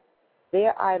pleased.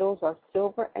 Their idols are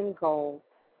silver and gold,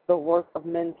 the work of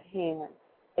men's hands.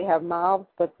 They have mouths,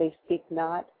 but they speak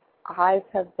not. Eyes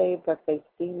have they, but they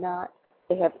see not.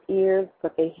 They have ears,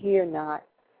 but they hear not.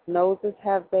 Noses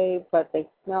have they, but they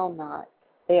smell not.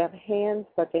 They have hands,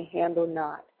 but they handle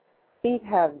not. Feet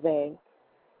have they,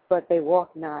 but they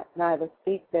walk not, neither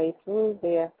speak they through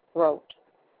their throat.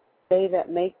 They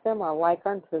that make them are like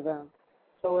unto them.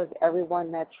 So is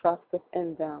everyone that trusteth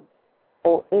in them.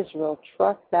 O Israel,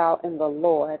 trust thou in the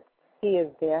Lord. He is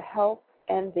their help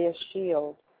and their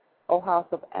shield. O house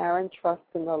of Aaron, trust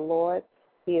in the Lord.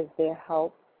 He is their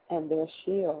help and their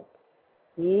shield.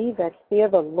 Ye that fear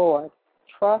the Lord,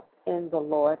 trust in the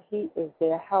Lord. He is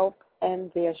their help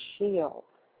and their shield.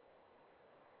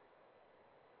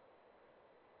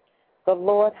 The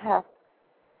Lord hath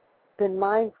been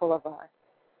mindful of us.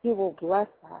 He will bless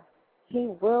us. He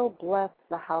will bless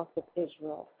the house of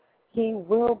Israel. He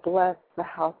will bless the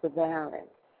house of Aaron.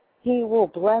 He will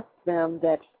bless them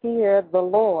that fear the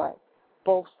Lord,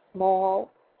 both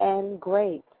small and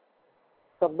great.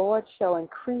 The Lord shall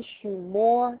increase you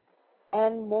more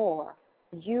and more,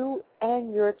 you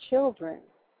and your children.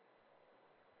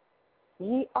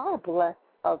 Ye are blessed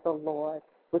of the Lord,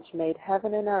 which made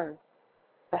heaven and earth.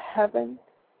 The heaven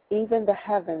even the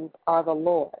heavens are the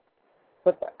Lord,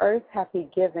 but the earth hath he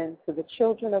given to the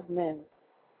children of men.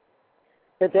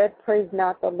 The dead praise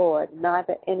not the Lord,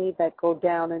 neither any that go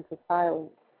down into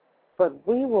silence. But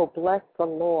we will bless the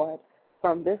Lord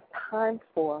from this time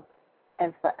forth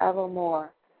and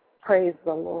forevermore. Praise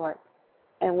the Lord.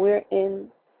 And we're in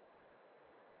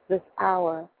this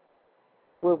hour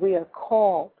where we are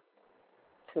called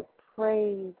to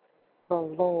praise the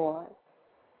Lord.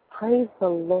 Praise the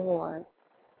Lord.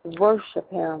 Worship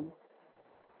him.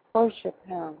 Worship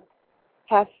him.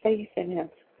 Have faith in him.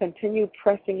 Continue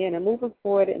pressing in and moving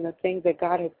forward in the things that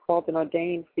God has called and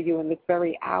ordained for you in this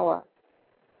very hour.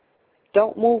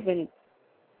 Don't move in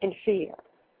fear.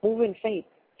 Move in faith.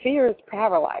 Fear is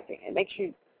paralyzing. It makes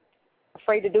you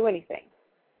afraid to do anything.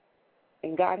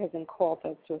 And God hasn't called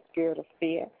us to a spirit of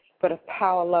fear, but of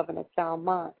power, love, and a sound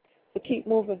mind. So keep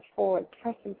moving forward,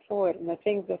 pressing forward in the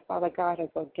things that Father God has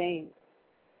ordained.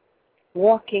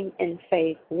 Walking in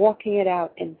faith, walking it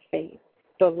out in faith,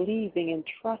 believing and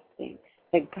trusting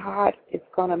that God is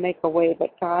going to make a way,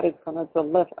 that God is going to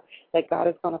deliver, that God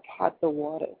is going to part the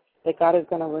waters, that God is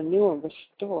going to renew and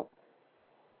restore.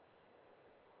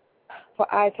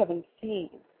 For eyes haven't seen,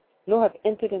 nor have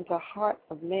entered into the heart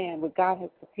of man what God has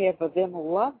prepared for them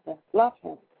who love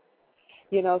him.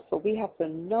 So we have to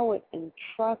know it and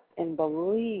trust and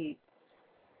believe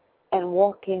and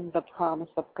walk in the promise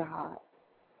of God.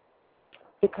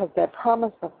 Because that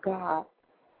promise of God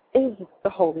is the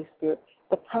Holy Spirit.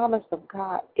 The promise of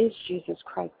God is Jesus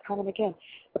Christ coming again.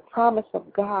 The promise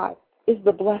of God is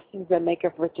the blessings that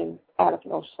maketh rich and out of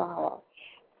no sorrow.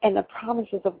 And the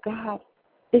promises of God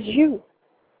is you.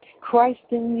 Christ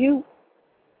in you,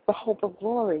 the hope of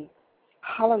glory.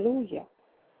 Hallelujah.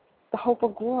 The hope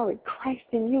of glory. Christ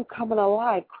in you coming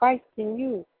alive. Christ in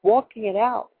you walking it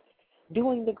out,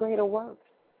 doing the greater works,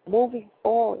 moving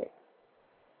forward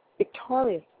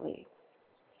victoriously.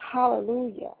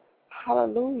 Hallelujah.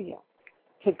 Hallelujah.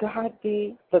 To God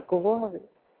be the glory.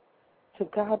 To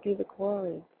God be the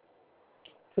glory.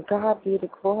 To God be the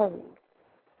glory.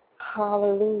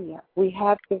 Hallelujah. We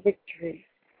have the victory.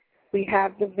 We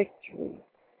have the victory.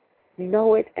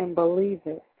 Know it and believe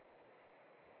it.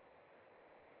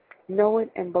 Know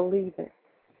it and believe it.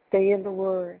 Stay in the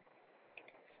Word.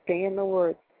 Stay in the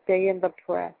Word. Stay in the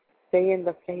press. Stay in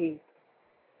the faith.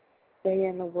 Stay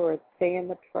in the Word. Stay in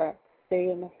the press. Stay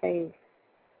in the faith.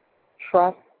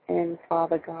 Trust in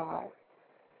Father God.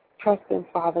 Trust in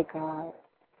Father God.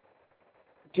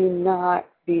 Do not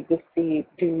be deceived.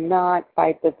 Do not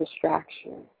fight the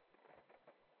distraction.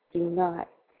 Do not.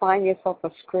 Find yourself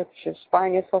a scripture.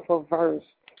 Find yourself a verse.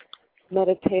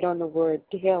 Meditate on the Word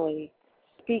daily.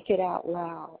 Speak it out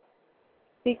loud.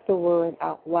 Speak the Word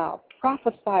out loud.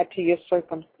 Prophesy to your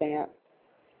circumstance.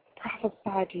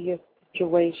 Prophesy to your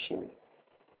situation.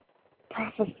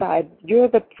 Prophesy. You're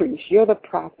the priest. You're the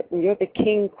prophet. And you're the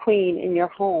king, queen in your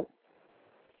home.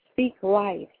 Speak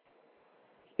life.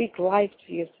 Speak life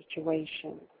to your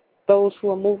situation. Those who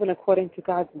are moving according to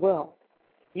God's will.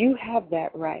 You have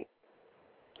that right.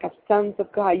 As sons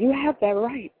of God, you have that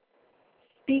right.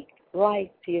 Speak life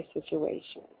to your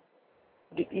situation.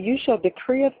 You shall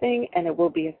decree a thing and it will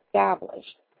be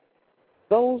established.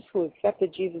 Those who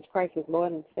accepted Jesus Christ as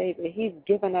Lord and Savior, He's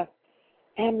given us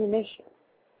ammunition.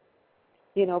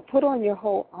 Put on your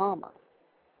whole armor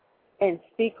and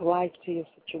speak life to your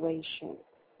situation.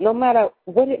 No matter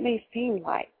what it may seem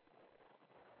like,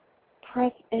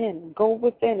 press in, go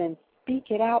within and speak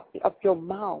it out of your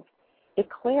mouth.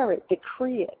 Declare it,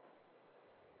 decree it.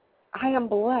 I am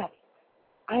blessed.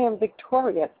 I am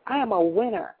victorious. I am a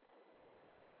winner.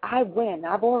 I win.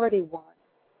 I've already won.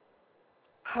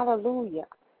 Hallelujah.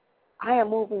 I am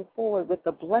moving forward with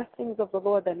the blessings of the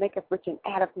Lord that maketh rich and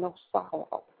addeth no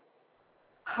sorrow.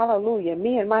 Hallelujah.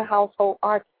 Me and my household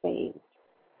are saved.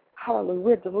 Hallelujah.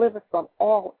 We're delivered from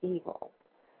all evil.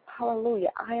 Hallelujah.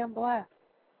 I am blessed.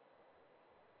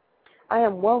 I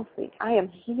am wealthy. I am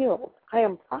healed. I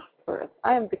am prosperous.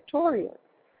 I am victorious.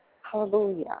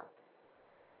 Hallelujah.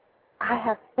 I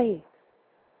have faith.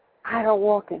 I don't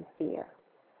walk in fear.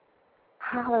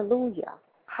 Hallelujah.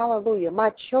 Hallelujah.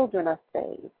 My children are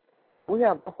saved. We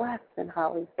are blessed and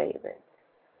highly favored.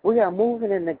 We are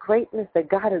moving in the greatness that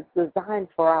God has designed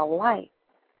for our life.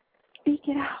 Speak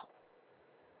it out.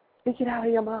 Speak it out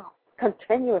of your mouth.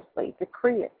 Continuously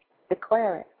decree it.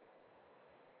 Declare it.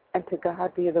 And to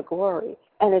God be the glory.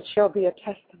 And it shall be a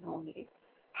testimony.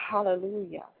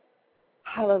 Hallelujah.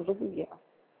 Hallelujah.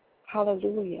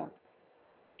 Hallelujah.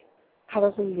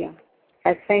 Hallelujah.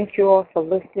 I thank you all for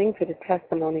listening to the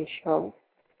Testimony Show.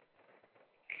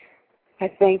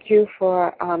 I thank you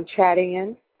for chatting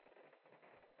in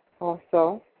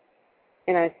also.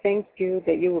 And I thank you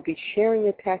that you will be sharing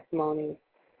your testimony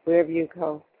wherever you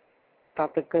go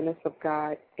about the goodness of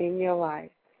God in your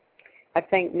life. I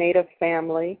thank Native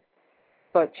family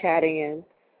for chatting in.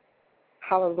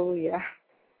 Hallelujah.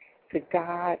 To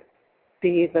God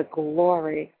be the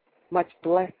glory. Much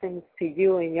blessings to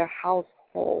you and your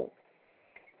household.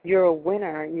 You're a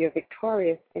winner and you're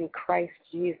victorious in Christ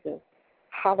Jesus.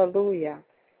 Hallelujah.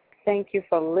 Thank you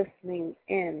for listening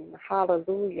in.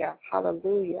 Hallelujah.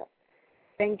 Hallelujah.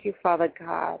 Thank you, Father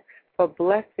God, for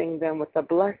blessing them with the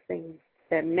blessings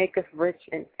that make us rich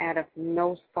and addeth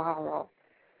no sorrow.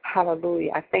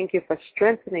 Hallelujah. I thank you for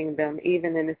strengthening them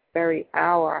even in this very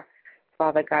hour,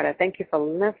 Father God. I thank you for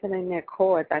lengthening their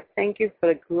cords. I thank you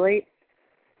for the great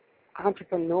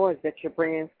entrepreneurs that you're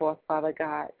bringing forth, Father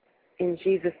God, in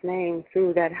Jesus' name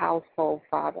through that household,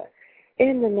 Father.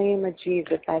 In the name of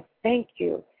Jesus, I thank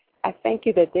you. I thank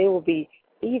you that they will be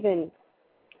even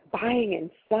buying and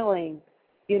selling,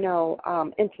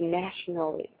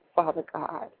 internationally, Father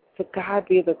God. To God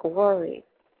be the glory.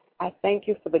 I thank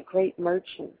you for the great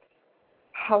merchants,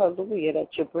 hallelujah, that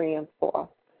you're bringing forth.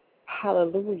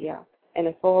 Hallelujah. And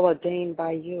it's all ordained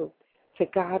by you. To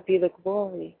God be the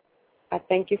glory. I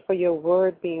thank you for your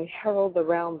word being heralded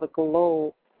around the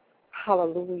globe.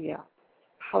 Hallelujah.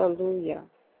 Hallelujah.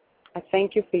 I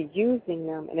thank you for using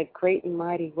them in a great and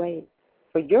mighty way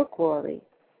for your glory.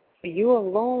 For you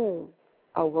alone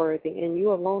are worthy, and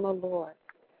you alone are Lord.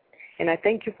 And I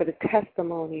thank you for the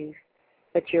testimonies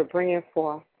that you're bringing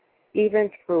forth, even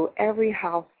through every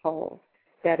household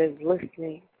that is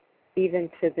listening, even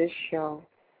to this show.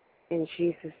 In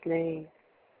Jesus' name.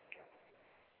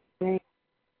 Amen.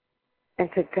 And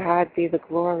to God be the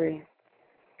glory.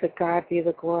 To God be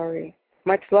the glory.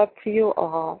 Much love to you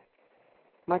all.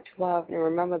 Much love. And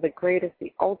remember, the greatest,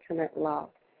 the ultimate love.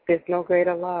 There's no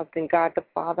greater love than God the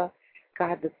Father,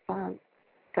 God the Son,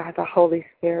 God the Holy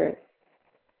Spirit.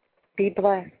 Be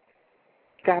blessed.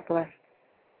 God bless.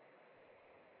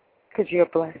 Because you're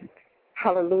blessed.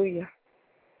 Hallelujah.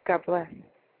 God bless.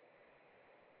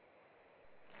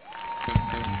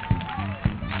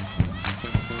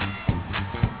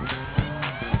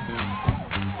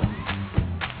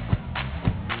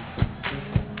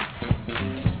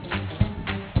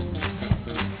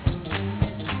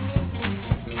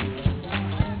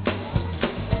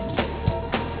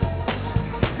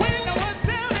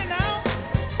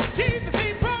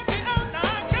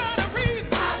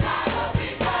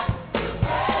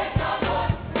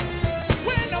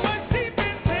 When I was deep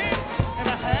in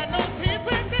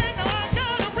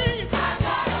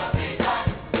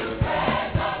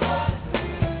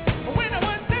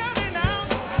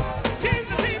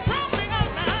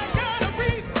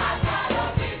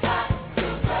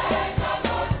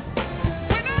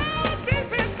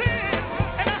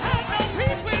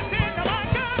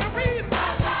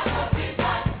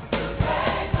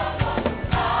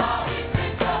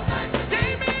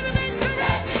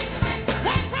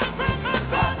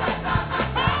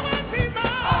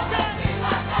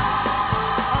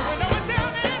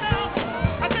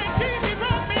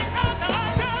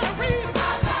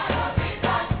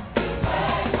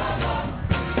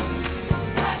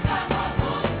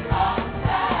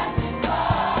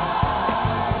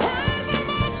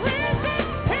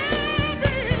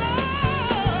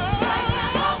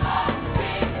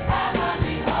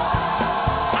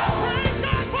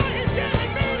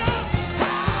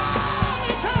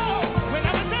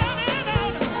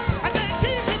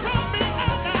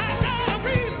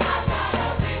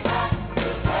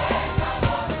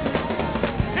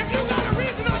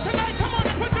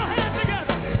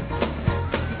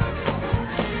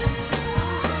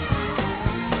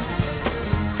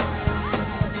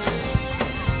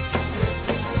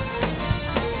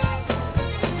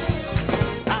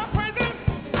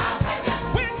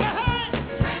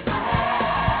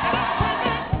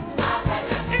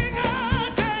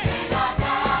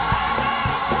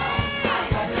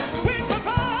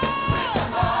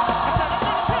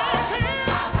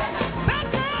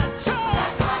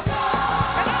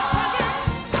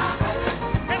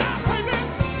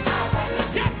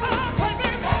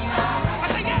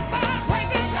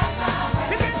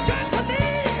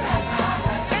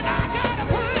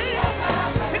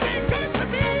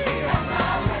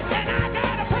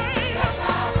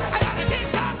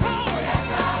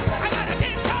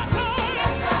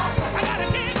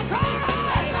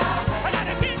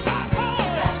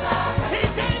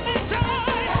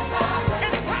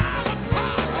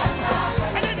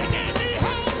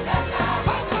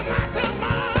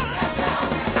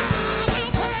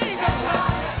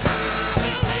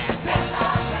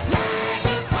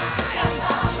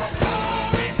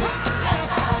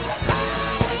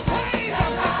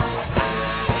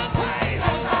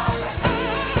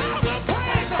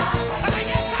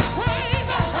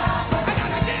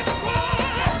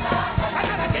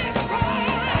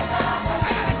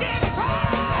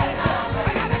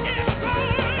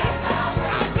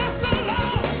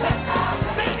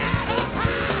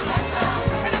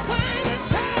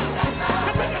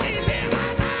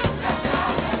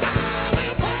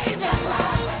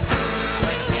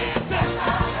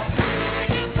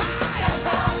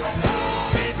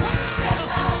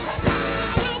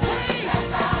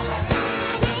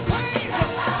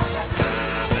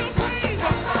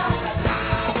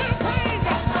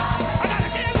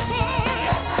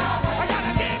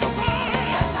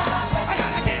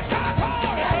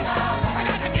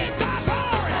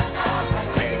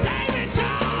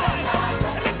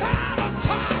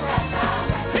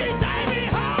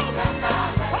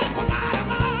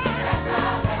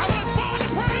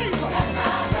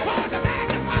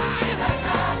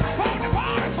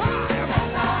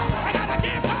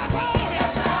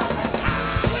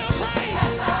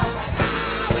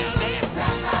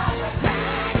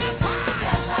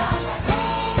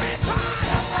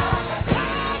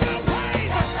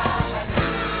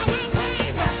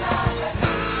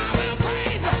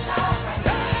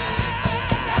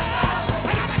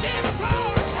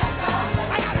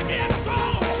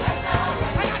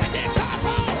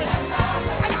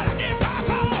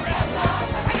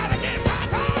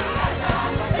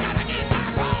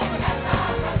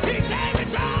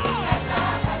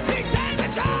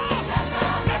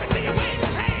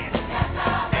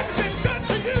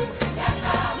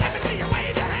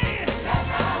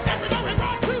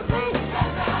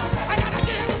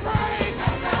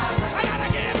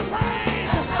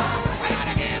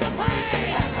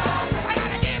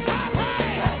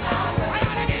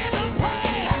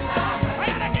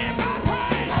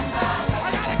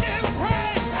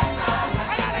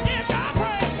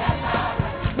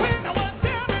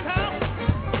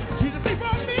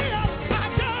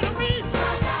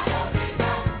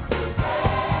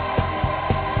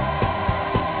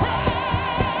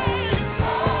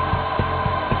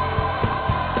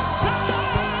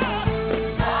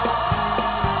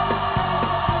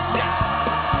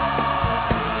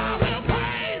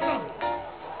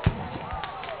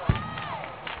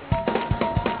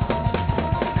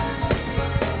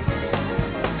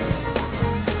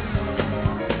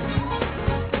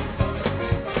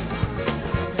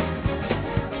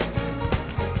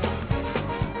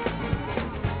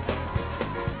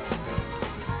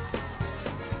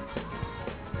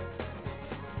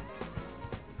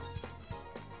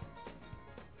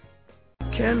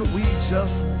Can we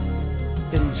just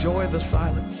enjoy the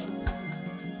silence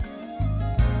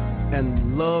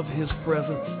and love his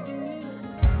presence?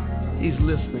 He's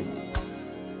listening.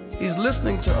 He's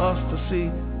listening to us to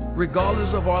see,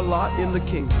 regardless of our lot in the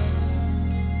kingdom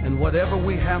and whatever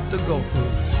we have to go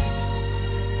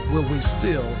through, will we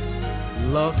still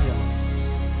love him?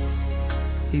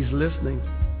 He's listening.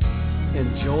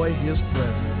 Enjoy his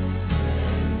presence.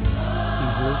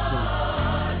 He's listening.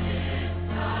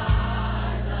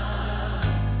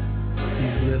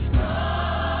 He's listening.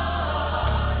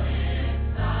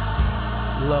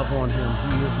 Love on him.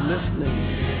 He is listening.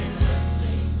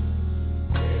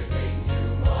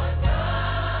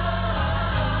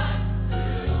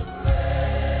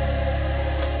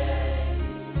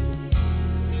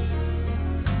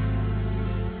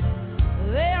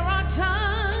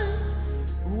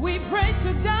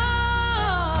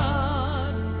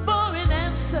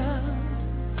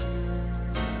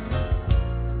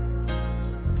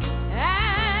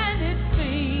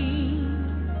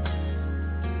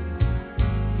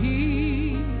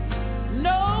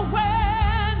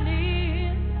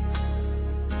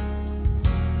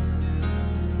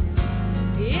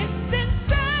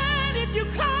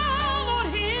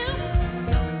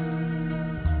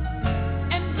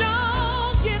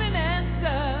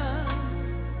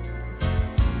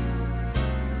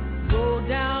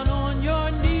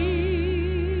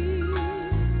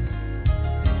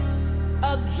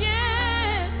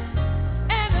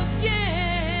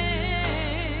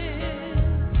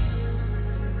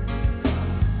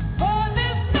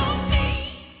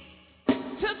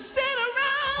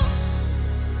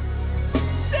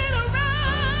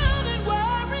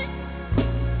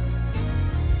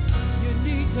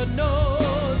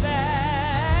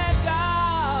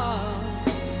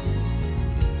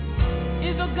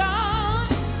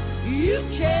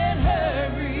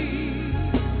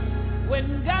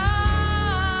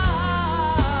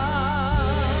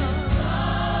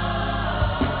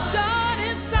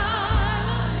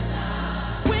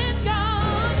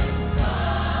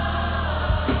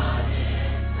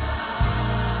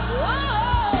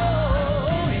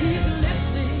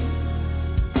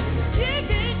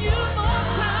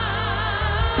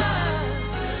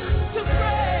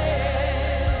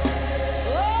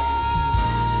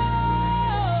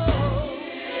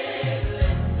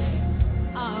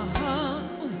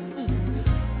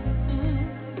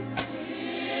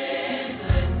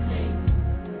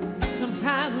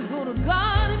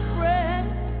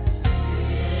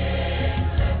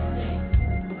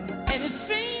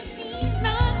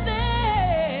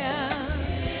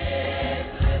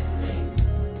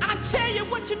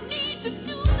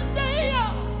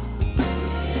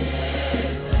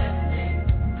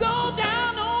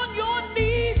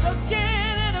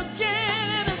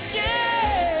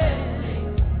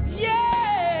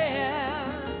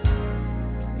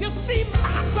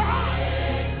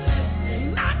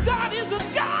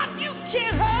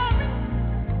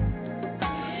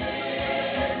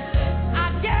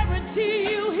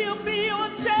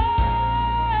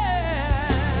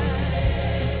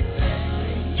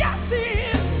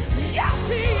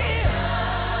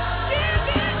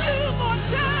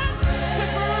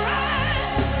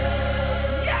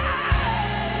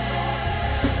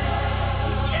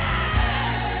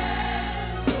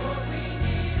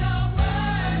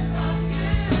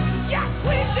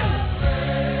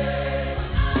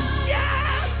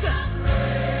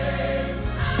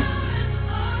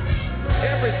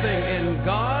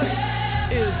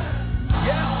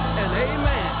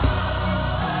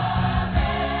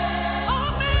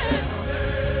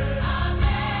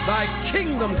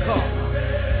 Kingdom come,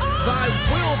 thy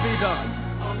will be done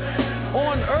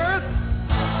on earth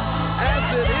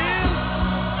as it is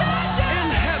in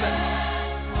heaven.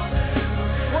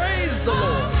 Praise the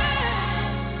Lord.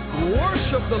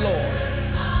 Worship the Lord.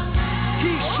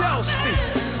 He shall speak.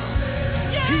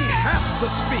 He has to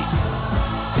speak.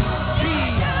 He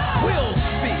will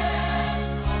speak.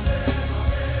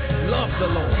 Love the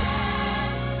Lord.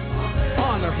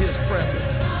 Honor his presence.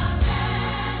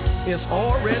 It's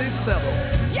already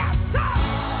settled, yes, sir,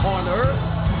 on earth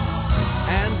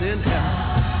and in heaven.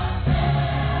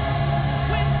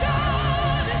 When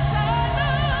God is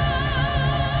silent.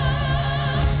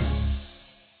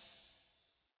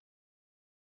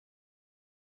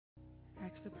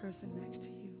 Ask the person next to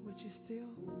you, would you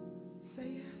still say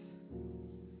yes?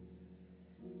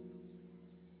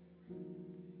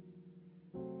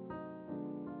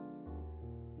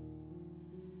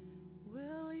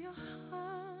 Will your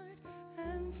heart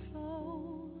and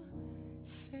soul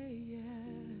say yes?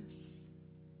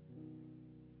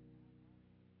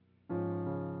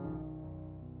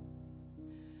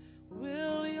 Will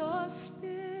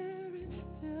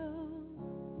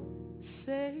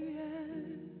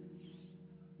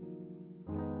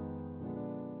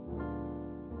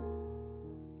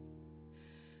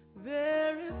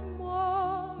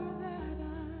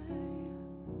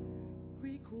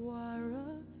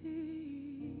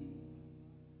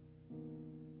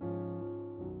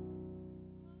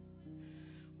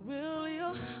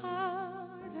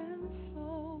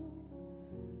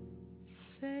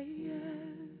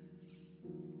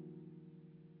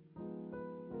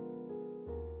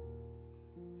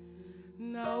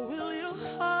Now will your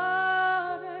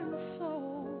heart and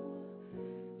soul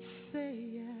say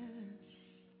yes?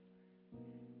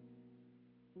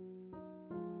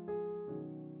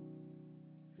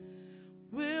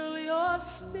 Will your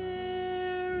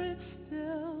spirit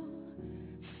still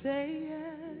say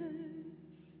yes?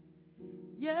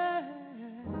 Yes.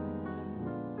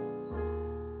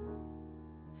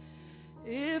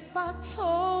 If I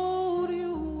told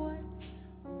you what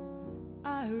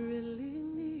I really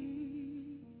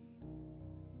need,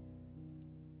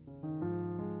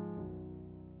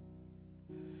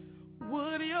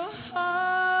 would your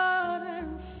heart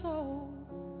and soul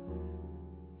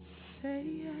say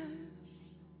yes?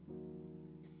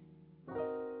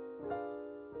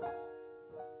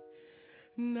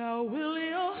 Now will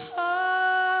your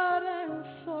heart and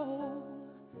soul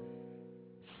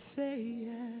say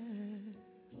yes?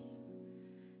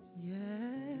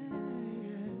 Yes.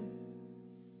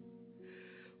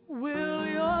 Will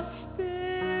your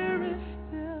spirit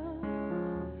still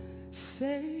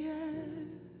say yes?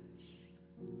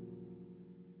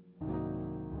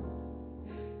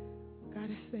 God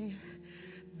is saying,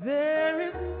 there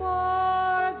is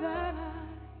more that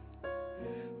I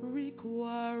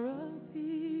require of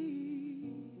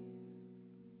thee.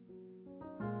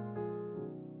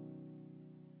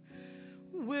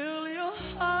 Will your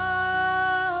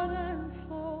heart and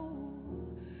soul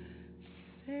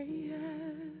say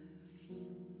yes?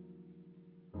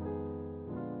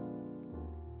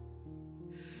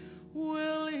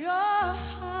 Will your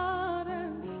heart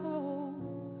and soul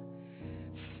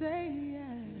say yes?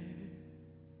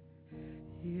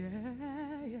 Yeah,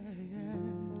 yeah, yeah.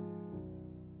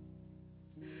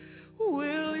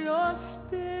 Will your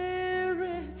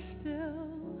spirit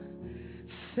still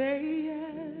say yes?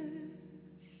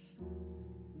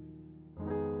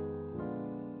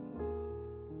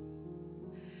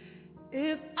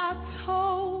 If I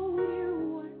told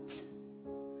you what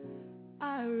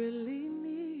I really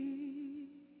need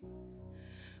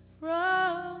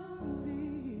from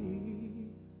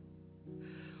thee,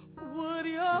 would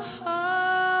your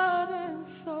heart and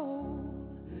soul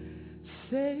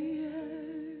say yes?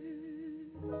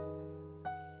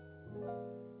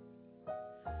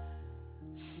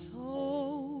 So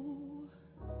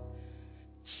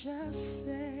just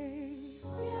say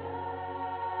yes.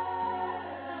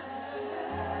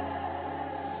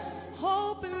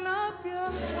 Open up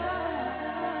your heart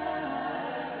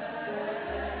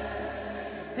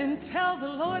and tell the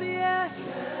Lord yes.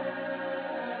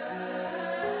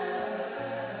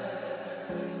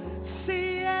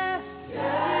 Say yes.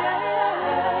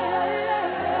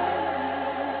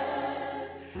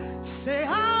 Say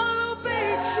I'll obey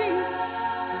Jesus.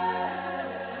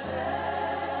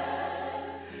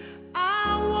 I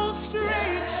won't stray,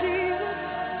 Jesus.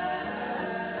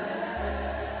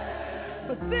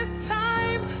 But this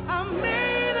time I'm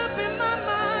made up in my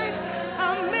mind.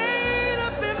 I'm made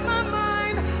up in my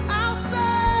mind. I'll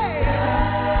say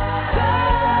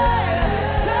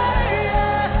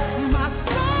yes. My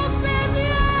soul says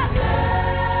yes.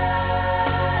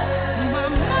 My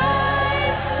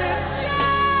mind says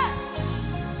yes.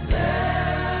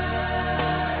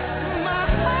 My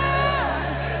heart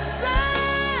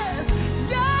says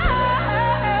yes.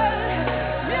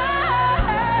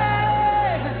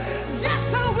 Yes,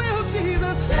 I will,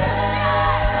 Jesus.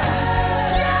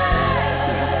 Yes.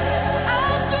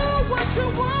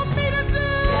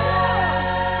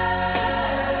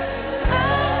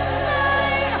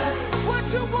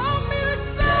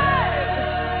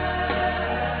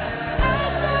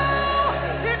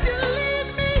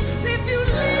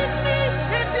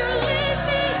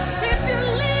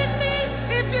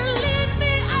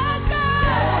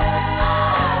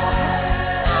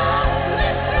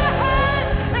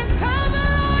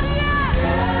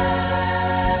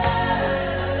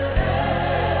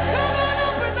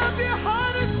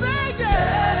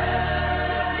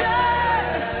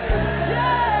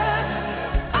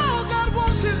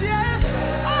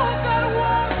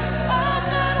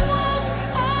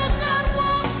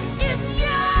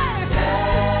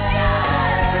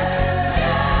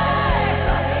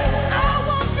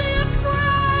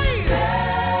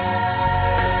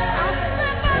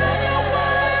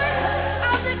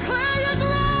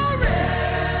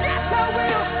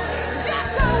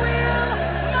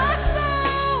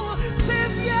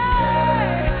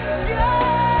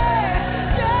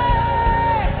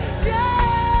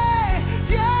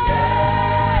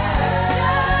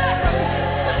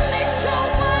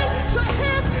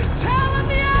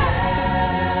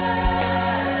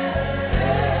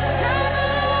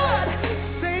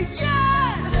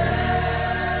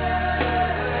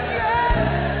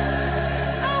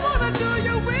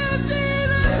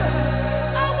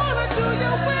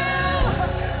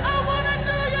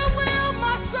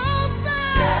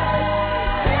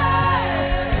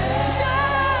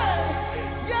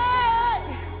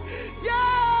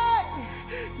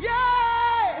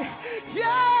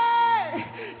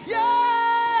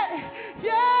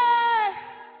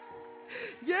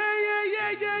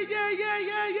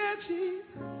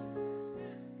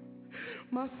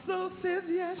 My soul says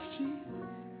yes, Jesus.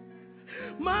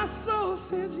 My soul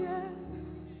says yes.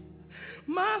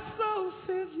 My soul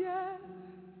says yes.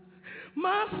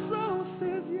 My soul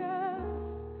says yes.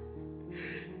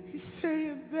 He's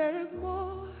saying there is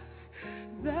more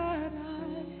that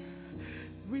I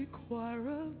require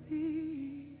of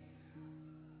thee.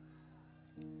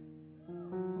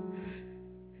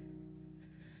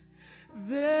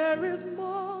 There is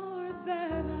more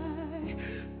that I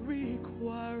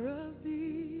require of thee.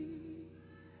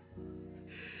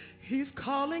 He's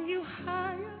calling you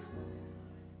higher.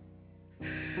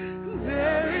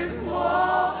 There is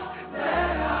more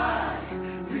that I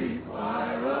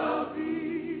require of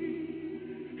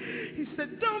thee. He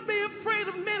said, don't be afraid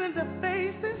of men in their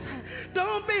faces.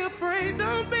 Don't be afraid,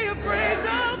 don't be afraid,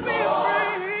 don't be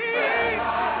afraid.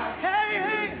 Hey,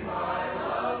 hey.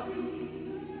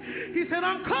 He said,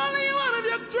 I'm calling you out of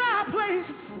your dry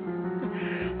places.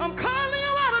 I'm calling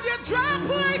you out of your dry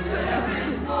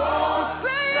places.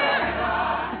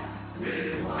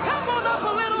 Come on up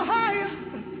a little higher.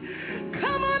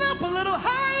 Come on up a little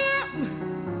higher.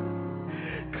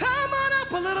 Come on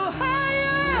up a little higher.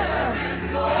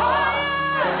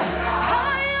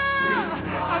 Higher.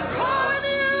 I'm calling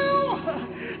you.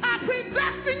 I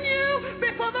predestined you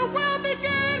before the world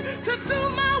began to do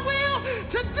my will,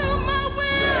 to do my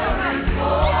will.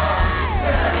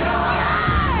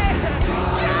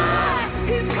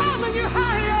 He's calling you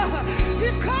higher.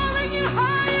 He's calling you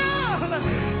higher.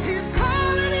 He's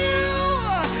calling you.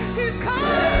 He's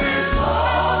calling you.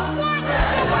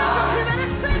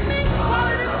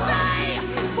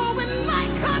 For when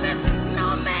night cometh, no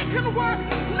man can work.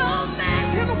 No man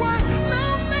can work. No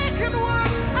man can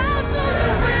work. I'll do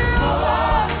the will.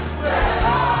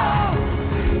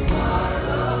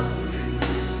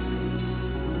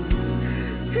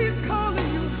 He's calling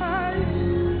you higher.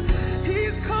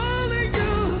 He's calling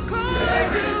you, calling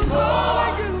you, calling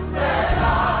you.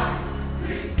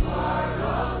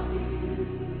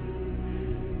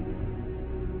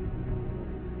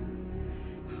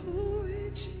 Oh,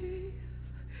 Jesus,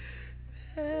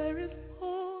 there is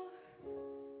more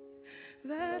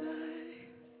that I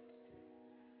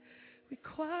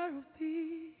require of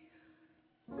thee.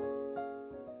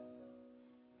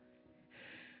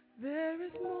 There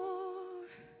is more,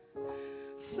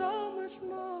 so much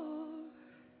more,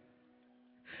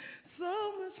 so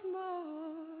much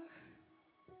more.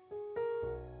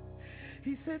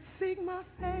 He said, seek my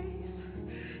face.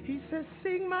 He says,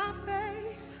 seek my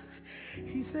face.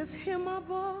 He says, hear my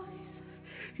voice.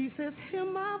 He says, hear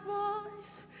my voice.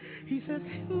 He says,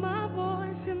 hear my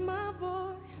voice, hear my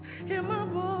voice, hear my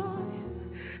voice.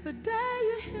 The day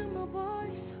you hear my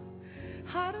voice,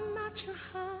 harden not your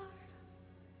heart.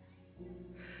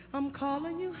 I'm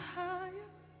calling you higher.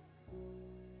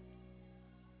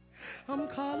 I'm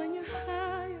calling you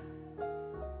higher.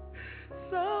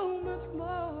 So much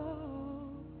more.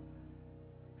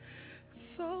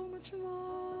 So much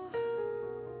more.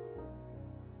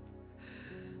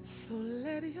 So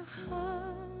let your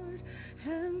heart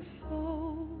and soul